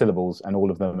 4 syllables, and all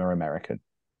of them are American.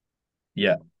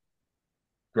 yeah.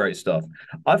 Great stuff.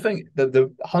 I think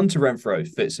the Hunter Renfro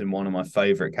fits in one of my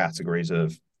favorite categories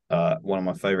of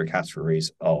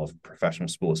professional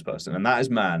sports person, and that is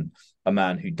a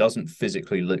man who doesn't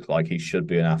physically look like he should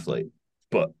be an athlete,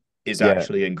 but is Yeah,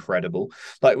 actually incredible.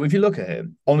 Like if you look at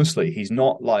him, honestly, he's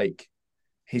not like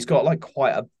he's got like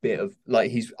quite a bit of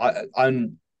like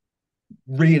I'm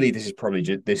really this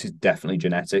is definitely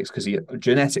genetics because he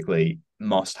genetically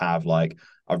must have like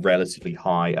a relatively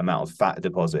high amount of fat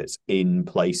deposits in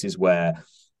places where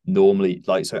normally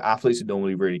like so athletes are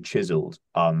normally really chiseled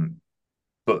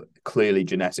but clearly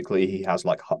genetically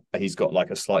he's got like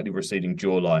a slightly receding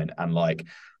jawline and like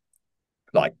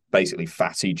basically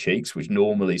fatty cheeks which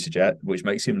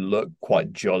makes him look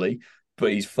quite jolly,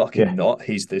 but he's fucking yeah, not.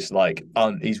 He's this like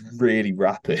he's really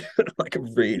rapid, like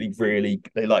really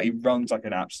like he runs like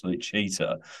an absolute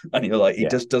cheater, and you're like he yeah.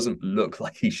 just doesn't look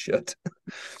like he should.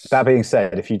 That being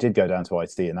said, if you did go down to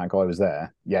IT and that guy was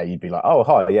there, yeah, you'd be like, oh,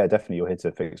 hi, yeah, definitely, you're here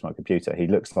to fix my computer. He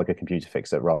looks like a computer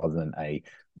fixer rather than a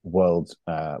world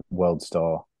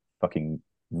star fucking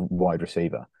wide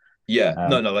receiver. Yeah, Um,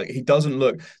 no, like he doesn't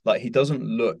look.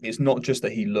 It's not just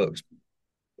that he looks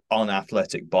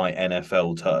unathletic by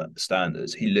NFL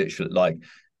standards. He literally like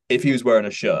if he was wearing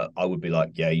a shirt, I would be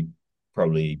like, yeah, he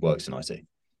probably works in IT.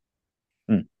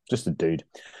 just a dude.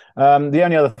 The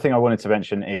only other thing I wanted to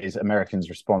mention is Americans'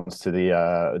 response to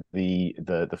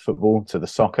the football, to the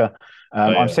soccer. Oh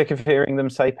I'm yeah. sick of hearing them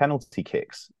say penalty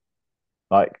kicks.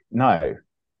 Like, no,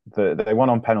 they won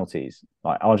on penalties.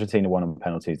 Like Argentina won on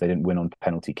penalties. They didn't win on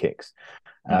penalty kicks.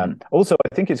 Mm-hmm. Also,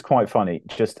 I think it's quite funny,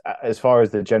 just as far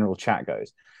as the general chat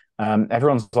goes.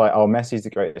 Everyone's like, "Oh, Messi's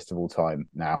the greatest of all time."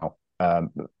 Now,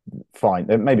 fine,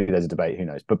 maybe there's a debate. Who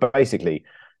knows? But basically,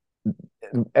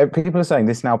 people are saying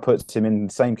this now puts him in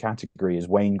the same category as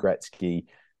Wayne Gretzky,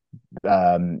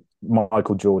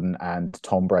 Michael Jordan, and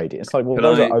Tom Brady. It's like, well, Can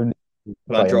those I are only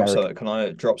can I play drop American. something? Can I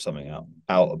drop something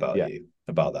out about Yeah, you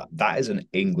about that? That is an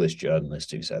English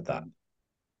journalist who said that.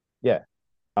 yeah.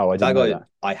 Oh, I That didn't know guy, that.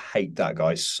 I hate that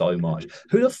guy so much.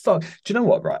 Who the fuck? Do you know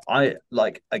what? Right, I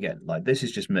like again, like this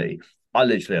is just me. I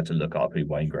literally have to look up who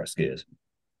Wayne Gretzky is.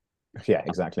 Yeah,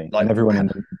 exactly. Like, And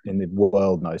everyone in the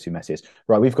world knows who Messi is.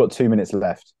 Right, we've got 2 minutes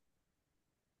left.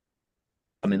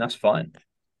 I mean, that's fine.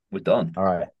 We're done. All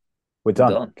right. We're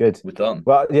done. done. Good. We're done.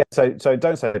 Well, yeah. So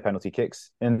don't say penalty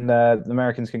kicks, and the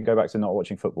Americans can go back to not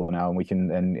watching football now, and we can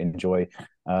then enjoy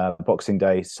Boxing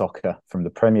Day soccer from the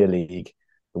Premier League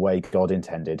the way God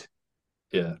intended.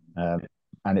 Yeah.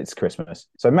 And it's Christmas,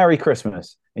 so Merry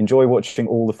Christmas. Enjoy watching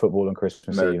all the football on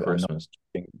Christmas Merry Eve Christmas.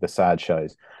 and not the sad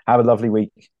shows. Have a lovely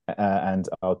week, and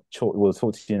we'll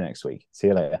talk to you next week. See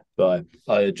you later. Bye.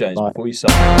 James, Bye. before you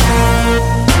sign.